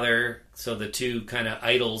grandfather, so the two kind of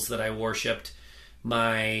idols that I worshipped,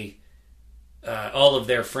 all of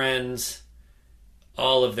their friends,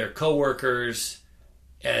 all of their coworkers.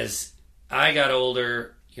 As I got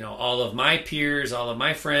older, all of my peers, all of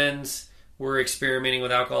my friends were experimenting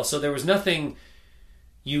with alcohol. So there was nothing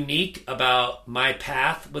unique about my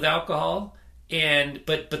path with alcohol.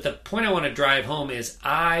 But the point I want to drive home is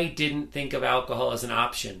I didn't think of alcohol as an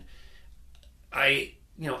option.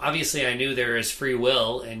 Obviously I knew there is free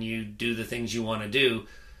will and you do the things you want to do,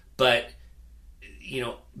 but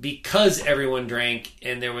because everyone drank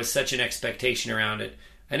and there was such an expectation around it,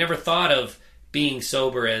 I never thought of being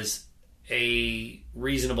sober as a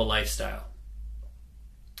reasonable lifestyle.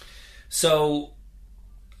 So,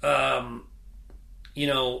 and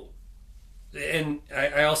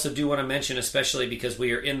I also do want to mention, especially because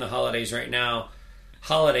we are in the holidays right now,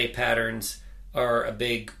 holiday patterns are a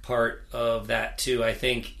big part of that too. I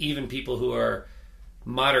think even people who are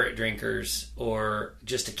moderate drinkers or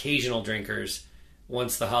just occasional drinkers,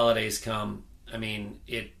 once the holidays come,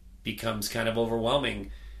 it becomes kind of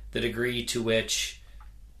overwhelming, the degree to which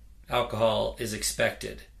alcohol is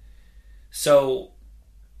expected. So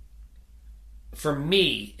for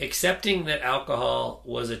me, accepting that alcohol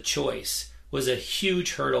was a choice was a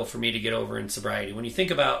huge hurdle for me to get over in sobriety. When you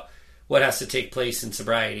think about what has to take place in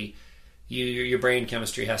sobriety, your brain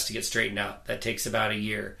chemistry has to get straightened out. That takes about a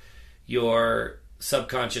year. Your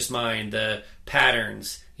subconscious mind, the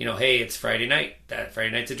patterns, hey, it's Friday night. That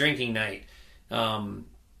Friday night's a drinking night.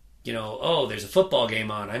 There's a football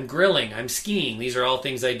game on. I'm grilling. I'm skiing. These are all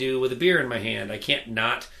things I do with a beer in my hand. I can't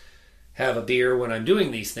not have a beer when I'm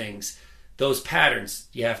doing these things. Those patterns,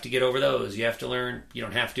 you have to get over those. You have to learn, you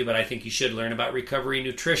don't have to, but I think you should learn about recovery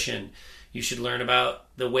nutrition. You should learn about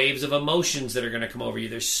the waves of emotions that are going to come over you.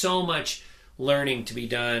 There's so much learning to be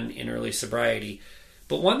done in early sobriety.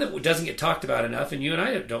 But one that doesn't get talked about enough, and you and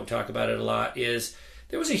I don't talk about it a lot, is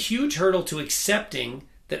there was a huge hurdle to accepting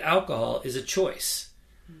that alcohol is a choice.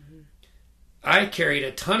 Mm-hmm. I carried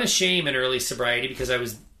a ton of shame in early sobriety because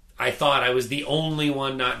I thought I was the only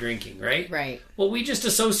one not drinking, right? Right. Well, we just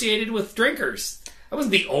associated with drinkers. I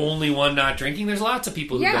wasn't the only one not drinking. There's lots of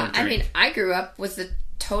people who don't drink. I grew up with a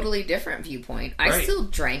totally different viewpoint. I still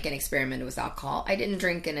drank and experimented with alcohol. I didn't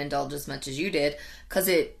drink and indulge as much as you did because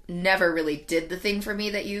it never really did the thing for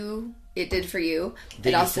me that it did for you.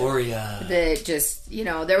 The euphoria.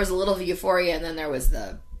 There was a little euphoria and then there was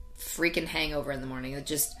the freaking hangover in the morning. It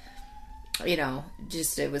just,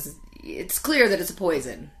 it's clear that it's a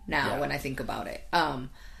poison now when I think about it.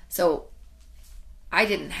 So I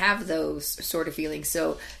didn't have those sort of feelings.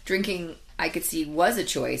 So drinking, I could see, was a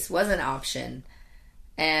choice, was an option.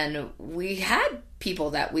 And we had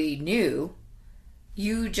people that we knew.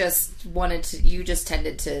 You just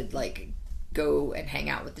tended to go and hang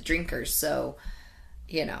out with the drinkers. So,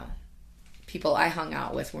 people I hung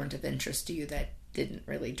out with weren't of interest to you that didn't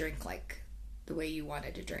really drink like the way you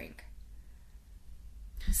wanted to drink.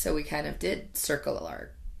 So we kind of did circle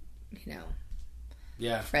our,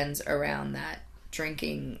 friends around that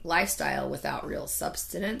drinking lifestyle without real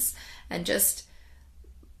substance. And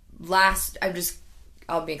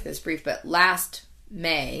I'll make this brief, but last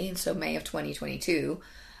May, so May of 2022,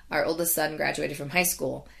 our oldest son graduated from high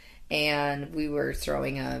school, and we were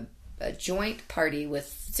throwing a joint party with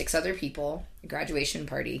 6 other people, a graduation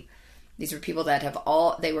party. These were people that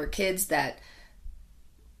they were kids that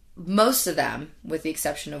most of them, with the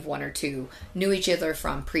exception of 1 or 2, knew each other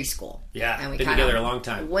from preschool. Yeah, and we been together a long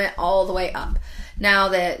time. Went all the way up. Now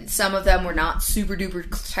that some of them were not super duper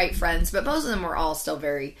tight friends, but most of them were all still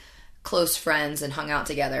very close friends and hung out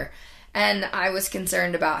together. And I was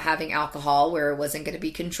concerned about having alcohol where it wasn't going to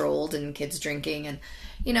be controlled and kids drinking and,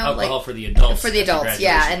 alcohol for the adults. For the adults,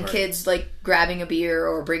 yeah. And party. Kids grabbing a beer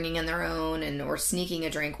or bringing in their own or sneaking a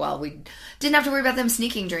drink while we didn't have to worry about them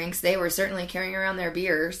sneaking drinks. They were certainly carrying around their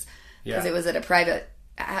beers because it was at a private,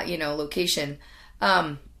 location.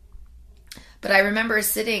 But I remember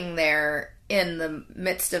sitting there in the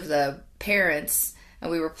midst of the parents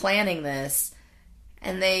and we were planning this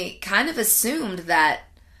and they kind of assumed that,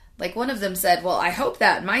 like one of them said, well, I hope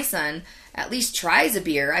that my son at least tries a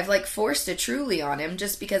beer. I've forced a Truly on him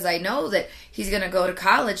just because I know that he's going to go to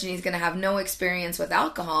college and he's going to have no experience with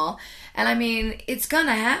alcohol. And I mean, it's going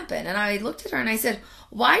to happen. And I looked at her and I said,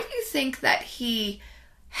 why do you think that he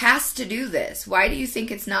has to do this? Why do you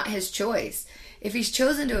think it's not his choice? If he's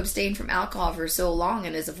chosen to abstain from alcohol for so long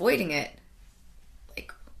and is avoiding it,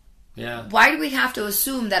 why do we have to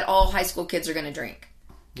assume that all high school kids are going to drink?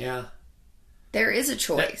 Yeah. There is a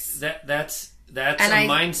choice. That's a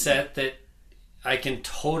mindset that I can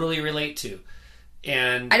totally relate to.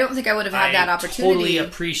 And I don't think I would have had that opportunity. I totally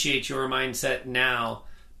appreciate your mindset now,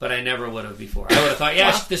 but I never would have before. I would have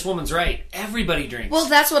thought, this woman's right. Everybody drinks. Well,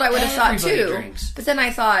 that's what I would have thought too. Everybody drinks. But then I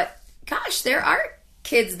thought, gosh, there are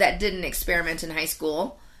kids that didn't experiment in high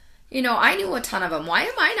school. I knew a ton of them. Why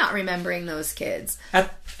am I not remembering those kids?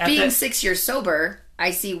 Being 6 years sober,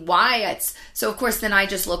 I see why it's... So, of course, then I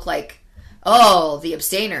just look like, the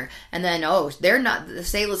abstainer. And then, they're not... The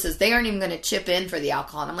Salises, they aren't even going to chip in for the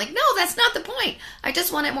alcohol. And I'm like, no, that's not the point. I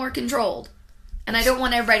just want it more controlled. And I don't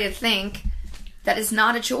want everybody to think that it's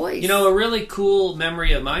not a choice. A really cool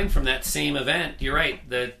memory of mine from that same event, you're right,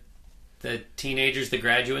 the teenagers, the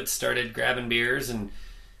graduates started grabbing beers and,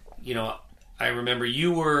 I remember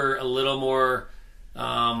you were a little more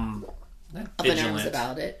vigilant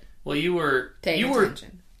about it. Well, you were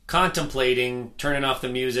contemplating turning off the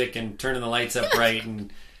music and turning the lights up bright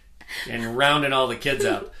and rounding all the kids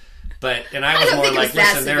up. And I was more like,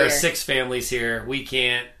 listen, there are 6 families here. We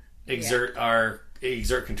can't exert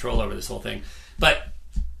control over this whole thing. But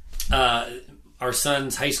our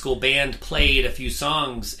son's high school band played a few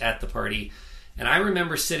songs at the party, and I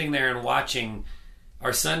remember sitting there and watching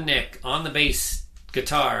our son Nick on the bass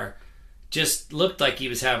guitar just looked like he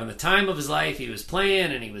was having the time of his life. He was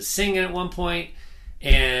playing and he was singing at one point,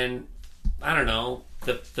 and I don't know,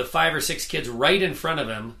 the 5 or 6 kids right in front of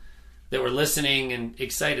him that were listening and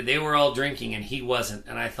excited, they were all drinking and he wasn't.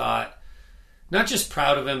 And I thought, not just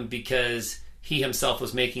proud of him because he himself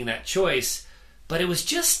was making that choice, but it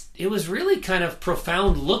was really kind of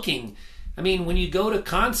profound looking. I mean, when you go to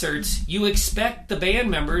concerts, you expect the band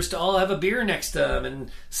members to all have a beer next to them, and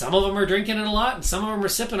some of them are drinking it a lot, and some of them are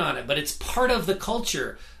sipping on it. But it's part of the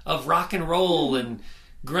culture of rock and roll and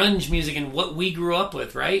grunge music and what we grew up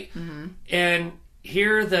with, right? Mm-hmm. And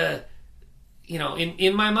here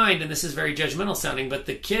in my mind, and this is very judgmental sounding, but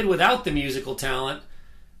the kids without the musical talent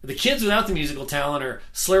are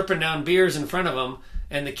slurping down beers in front of them,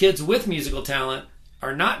 and the kids with musical talent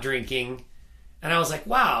are not drinking. And I was like,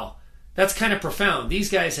 wow. That's kind of profound.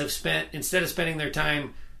 These guys have instead of spending their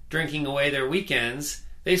time drinking away their weekends,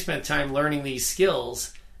 they spent time learning these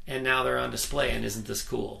skills, and now they're on display, and isn't this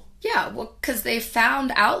cool? Yeah, well, because they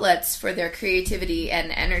found outlets for their creativity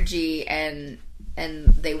and energy, and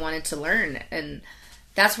they wanted to learn. And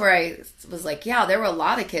that's where I was like, yeah, there were a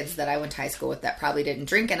lot of kids that I went to high school with that probably didn't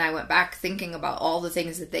drink, and I went back thinking about all the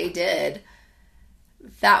things that they did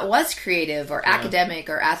that was creative or academic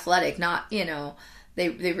or athletic, not, They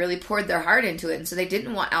really poured their heart into it, and so they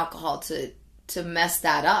didn't want alcohol to mess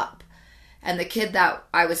that up. And the kid that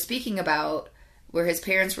I was speaking about, where his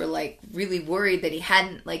parents were really worried that he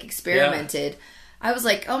hadn't experimented, I was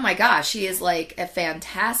like, oh my gosh, he is a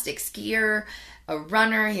fantastic skier, a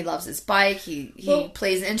runner. He loves his bike. He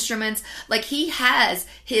plays instruments. He has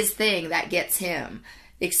his thing that gets him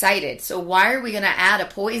excited. So why are we going to add a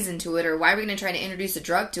poison to it, or why are we going to try to introduce a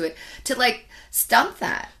drug to it to stump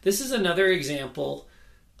that? This is another example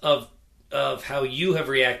of how you have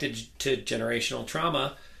reacted to generational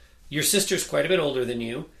trauma. Your sister's quite a bit older than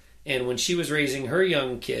you, and when she was raising her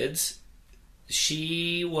young kids,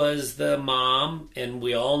 she was the mom, and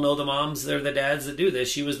we all know the moms, they're the dads that do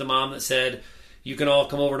this. She was the mom that said, you can all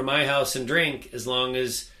come over to my house and drink as long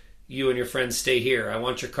as you and your friends stay here. I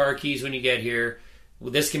want your car keys when you get here.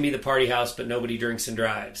 This can be the party house, but nobody drinks and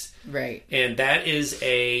drives. Right. And that is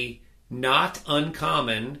a not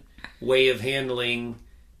uncommon way of handling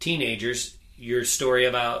teenagers. Your story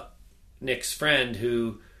about Nick's friend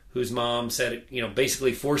whose mom said,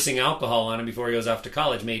 basically forcing alcohol on him before he goes off to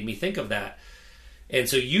college made me think of that. And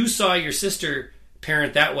so you saw your sister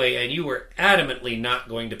parent that way, and you were adamantly not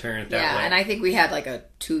going to parent that way. Yeah, and I think we had like a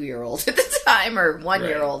 2-year-old at the time, or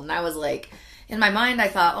 1-year-old, and I was like, in my mind, I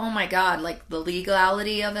thought, oh my God, like the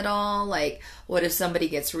legality of it all. Like, what if somebody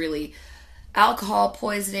gets really alcohol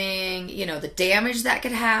poisoning? You know, the damage that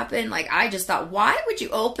could happen. Like, I just thought, why would you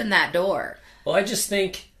open that door? Well, I just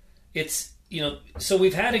think it's, you know, so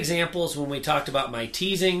we've had examples when we talked about my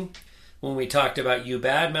teasing, when we talked about you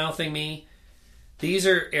bad-mouthing me. These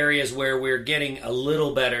are areas where we're getting a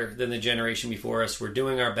little better than the generation before us. We're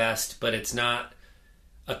doing our best, but it's not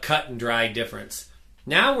a cut and dry difference.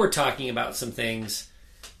 Now we're talking about some things,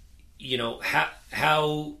 you know,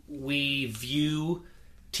 how we view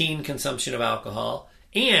teen consumption of alcohol,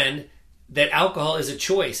 and that alcohol is a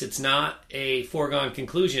choice. It's not a foregone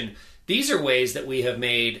conclusion. These are ways that we have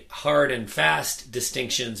made hard and fast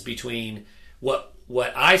distinctions between what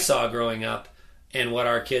I saw growing up and what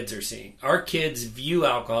our kids are seeing. Our kids view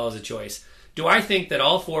alcohol as a choice. Do I think that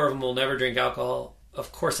all 4 of them will never drink alcohol?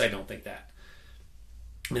 Of course I don't think that.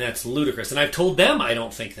 I mean, that's ludicrous. And I've told them I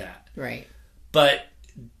don't think that. Right. But,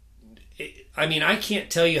 I mean, I can't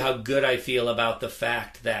tell you how good I feel about the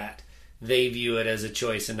fact that they view it as a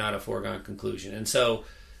choice and not a foregone conclusion. And so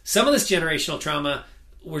some of this generational trauma,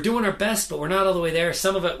 we're doing our best, but we're not all the way there.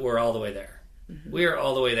 Some of it, we're all the way there. Mm-hmm. We are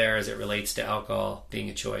all the way there as it relates to alcohol being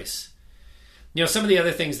a choice. You know, some of the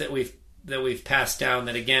other things that we've passed down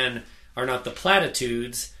that, again, are not the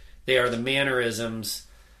platitudes. They are the mannerisms,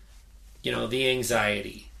 you know, the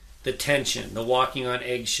anxiety, the tension, the walking on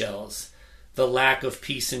eggshells, the lack of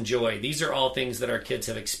peace and joy. These are all things that our kids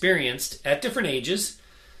have experienced at different ages,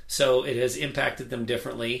 so it has impacted them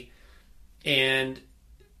differently. And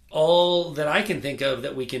all that I can think of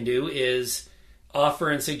that we can do is offer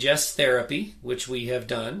and suggest therapy, which we have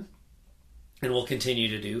done and will continue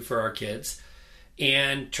to do for our kids,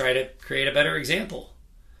 and try to create a better example.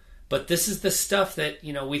 But this is the stuff that,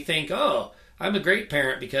 you know, we think, oh, I'm a great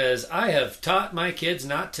parent because I have taught my kids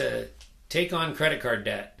not to take on credit card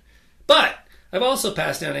debt. But I've also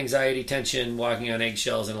passed down anxiety, tension, walking on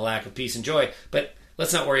eggshells, and a lack of peace and joy. But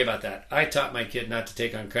let's not worry about that. I taught my kid not to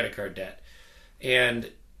take on credit card debt.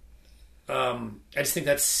 And I just think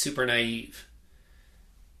that's super naive.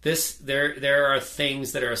 There are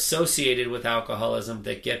things that are associated with alcoholism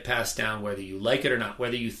that get passed down, whether you like it or not,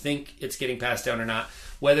 whether you think it's getting passed down or not,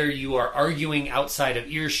 whether you are arguing outside of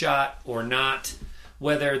earshot or not,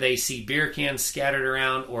 whether they see beer cans scattered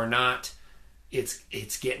around or not.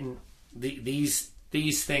 It's getting these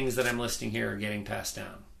things that I'm listing here are getting passed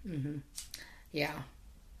down. Mm-hmm. Yeah.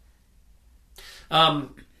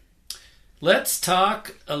 Let's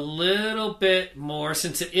talk a little bit more,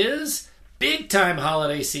 since it is big time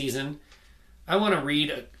holiday season. I want to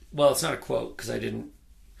read, well, it's not a quote because I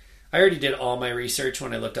already did all my research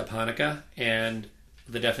when I looked up Hanukkah and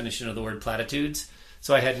the definition of the word platitudes.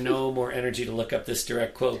 So I had no more energy to look up this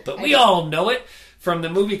direct quote, but we all know it from the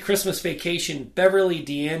movie Christmas Vacation. Beverly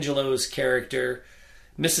D'Angelo's character,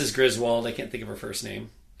 Mrs. Griswold, I can't think of her first name,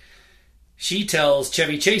 she tells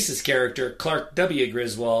Chevy Chase's character, Clark W.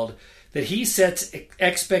 Griswold, that he sets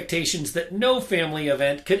expectations that no family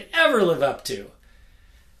event could ever live up to.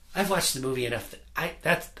 I've watched the movie enough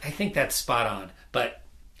that I think that's spot on, but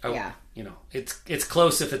yeah, you know, it's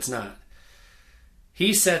close if it's not.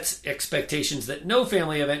 He sets expectations that no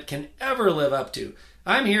family event can ever live up to.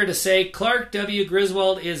 I'm here to say Clark W.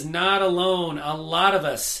 Griswold is not alone. A lot of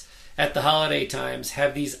us at the holiday times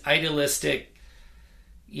have these idealistic,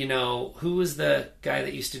 you know, who was the guy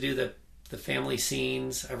that used to do the family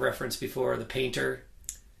scenes I've referenced before, the painter?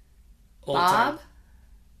 Bob?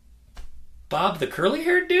 Bob, the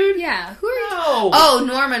curly-haired dude? Yeah. Who are you? No. Oh,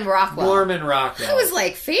 Norman Rockwell. Norman Rockwell. I was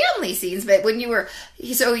like, family scenes, but when you were...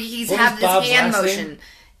 So he's have this Bob's hand last motion. name?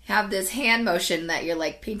 Have this hand motion that you're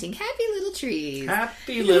like painting happy little trees.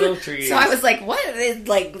 Happy little trees. So I was like, what?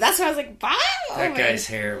 Like, that's why I was like, Bob? That guy's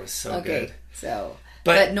hair was so good. So...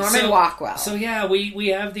 But Norman Rockwell. So yeah, we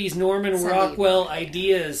have these Norman Rockwell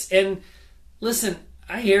ideas. And listen,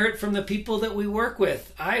 I hear it from the people that we work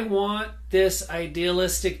with. I want this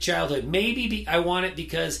idealistic childhood. Maybe I want it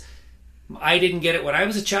because I didn't get it when I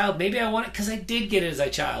was a child. Maybe I want it because I did get it as a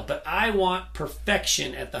child. But I want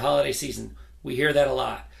perfection at the holiday season. We hear that a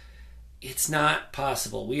lot. It's not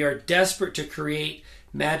possible. We are desperate to create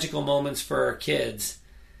magical moments for our kids.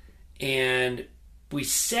 And we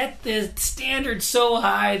set the standard so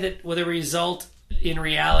high that the result in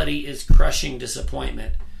reality is crushing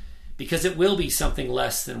disappointment, because it will be something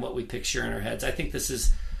less than what we picture in our heads. I think this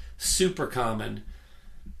is super common.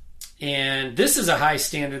 And this is a high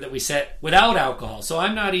standard that we set without alcohol. So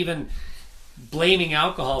I'm not even blaming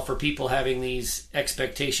alcohol for people having these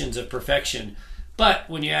expectations of perfection. But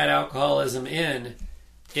when you add alcoholism in,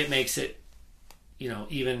 it makes it,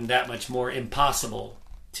 even that much more impossible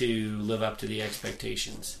to live up to the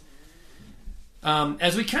expectations.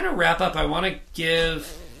 As we kind of wrap up, I want to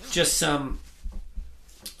give just some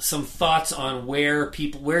thoughts on where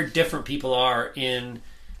different people are in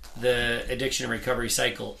the addiction and recovery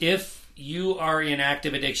cycle. If you are in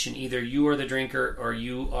active addiction, either you are the drinker or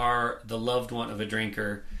you are the loved one of a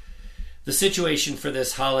drinker, the situation for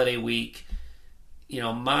this holiday week,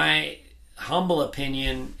 my humble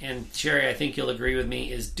opinion, and Sherry, I think you'll agree with me,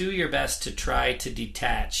 is do your best to try to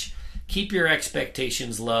detach. Keep your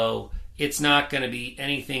expectations low. It's not going to be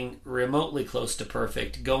anything remotely close to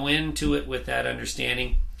perfect. Go into it with that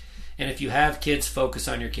understanding. And if you have kids, focus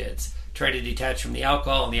on your kids. Try to detach from the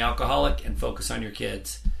alcohol and the alcoholic and focus on your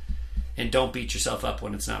kids. And don't beat yourself up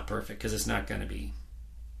when it's not perfect, because it's not going to be.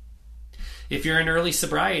 If you're in early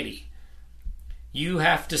sobriety, you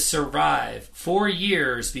have to survive 4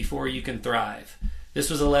 years before you can thrive. This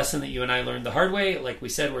was a lesson that you and I learned the hard way. Like we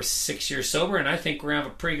said, we're 6 years sober, and I think we're going to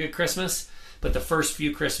have a pretty good Christmas. But the first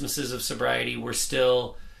few Christmases of sobriety were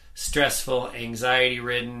still stressful,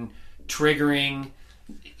 anxiety-ridden, triggering.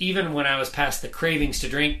 Even when I was past the cravings to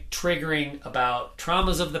drink, triggering about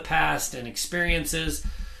traumas of the past and experiences.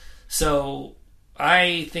 So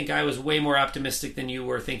I think I was way more optimistic than you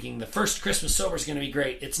were, thinking the first Christmas sober is going to be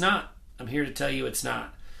great. It's not. I'm here to tell you it's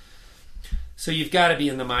not. So you've got to be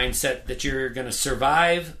in the mindset that you're going to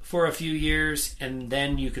survive for a few years, and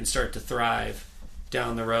then you can start to thrive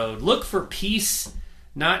down the road. Look for peace,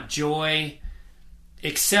 not joy.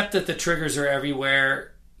 Accept that the triggers are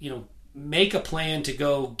everywhere. Make a plan to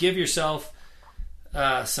go give yourself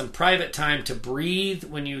some private time to breathe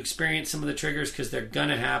when you experience some of the triggers, because they're going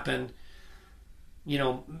to happen.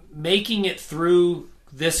 Making it through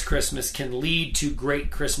this Christmas can lead to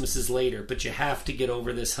great Christmases later, but you have to get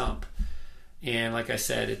over this hump. And like I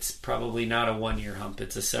said, it's probably not a 1-year hump.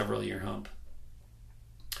 It's a several-year hump.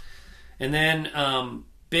 And then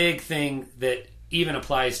big thing that even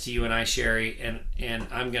applies to you and I, Sherry, and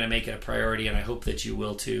I'm going to make it a priority, and I hope that you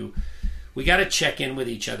will too. We got to check in with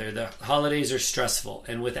each other. The holidays are stressful,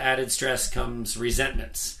 and with added stress comes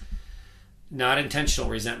resentments. Not intentional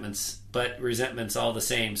resentments, but resentments all the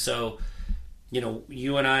same. So,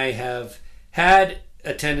 you and I have had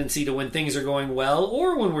a tendency to, when things are going well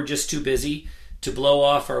or when we're just too busy, to blow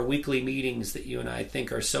off our weekly meetings that you and I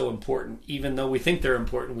think are so important. Even though we think they're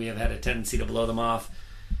important, we have had a tendency to blow them off.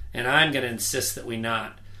 And I'm going to insist that we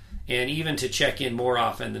not. And even to check in more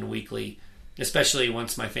often than weekly, especially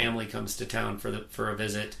once my family comes to town for a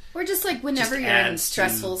visit. Or just like whenever you're in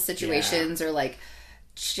stressful situations, or like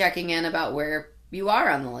checking in about where you are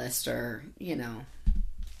on the list, or,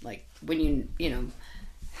 like when you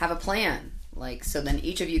have a plan. Like, so then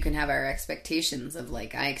each of you can have our expectations of,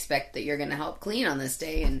 like, I expect that you're going to help clean on this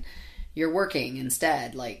day and you're working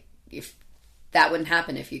instead. Like, if that wouldn't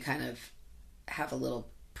happen if you kind of have a little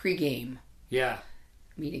pregame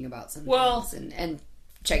meeting about some things, and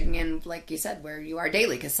checking in, like you said, where you are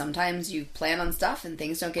daily, because sometimes you plan on stuff and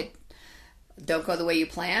things don't go the way you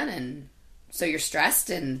plan, and so you're stressed,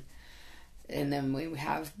 and then we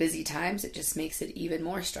have busy times. It just makes it even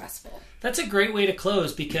more stressful. That's a great way to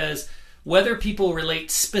close, because whether people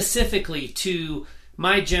relate specifically to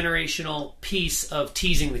my generational piece of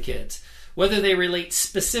teasing the kids, whether they relate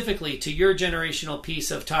specifically to your generational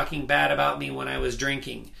piece of talking bad about me when I was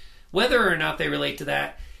drinking, whether or not they relate to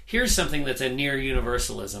that, here's something that's a near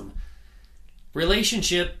universalism.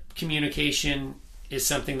 Relationship communication is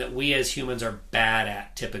something that we as humans are bad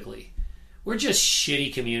at typically. We're just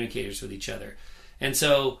shitty communicators with each other. And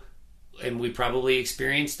we probably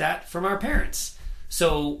experienced that from our parents.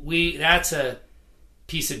 So that's a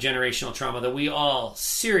piece of generational trauma that we all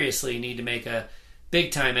seriously need to make a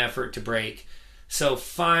big time effort to break. So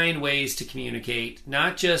find ways to communicate,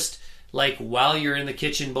 not just like while you're in the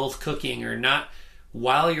kitchen both cooking, or not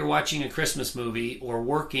while you're watching a Christmas movie or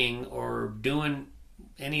working or doing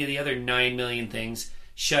any of the other 9 million things.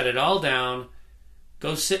 Shut it all down.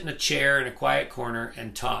 Go sit in a chair in a quiet corner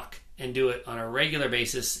and talk, and do it on a regular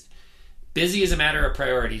basis. Busy is a matter of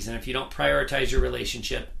priorities, and if you don't prioritize your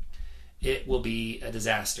relationship, it will be a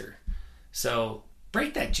disaster. So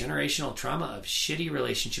break that generational trauma of shitty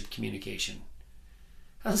relationship communication.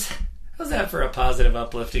 How's that for a positive,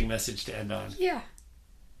 uplifting message to end on? Yeah.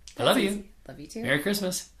 I love you. Love you too. Merry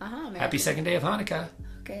Christmas. Happy second day of Hanukkah.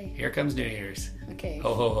 Okay. Here comes New Year's. Okay.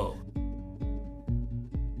 Ho, ho, ho.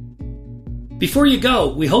 Before you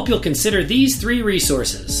go, we hope you'll consider these 3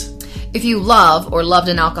 resources. If you love or loved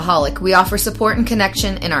an alcoholic, we offer support and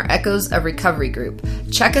connection in our Echoes of Recovery group.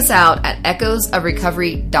 Check us out at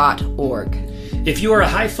echoesofrecovery.org. If you are a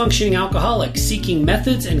high-functioning alcoholic seeking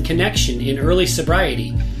methods and connection in early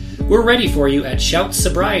sobriety, we're ready for you at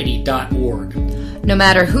shoutsobriety.org. No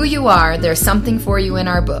matter who you are, there's something for you in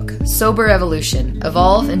our book, Sober Evolution.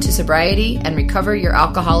 Evolve into sobriety and recover your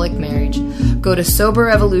alcoholic marriage. Go to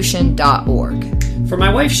soberevolution.org. For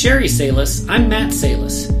my wife, Sherry Salis, I'm Matt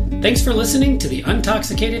Salis. Thanks for listening to the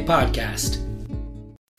Untoxicated Podcast.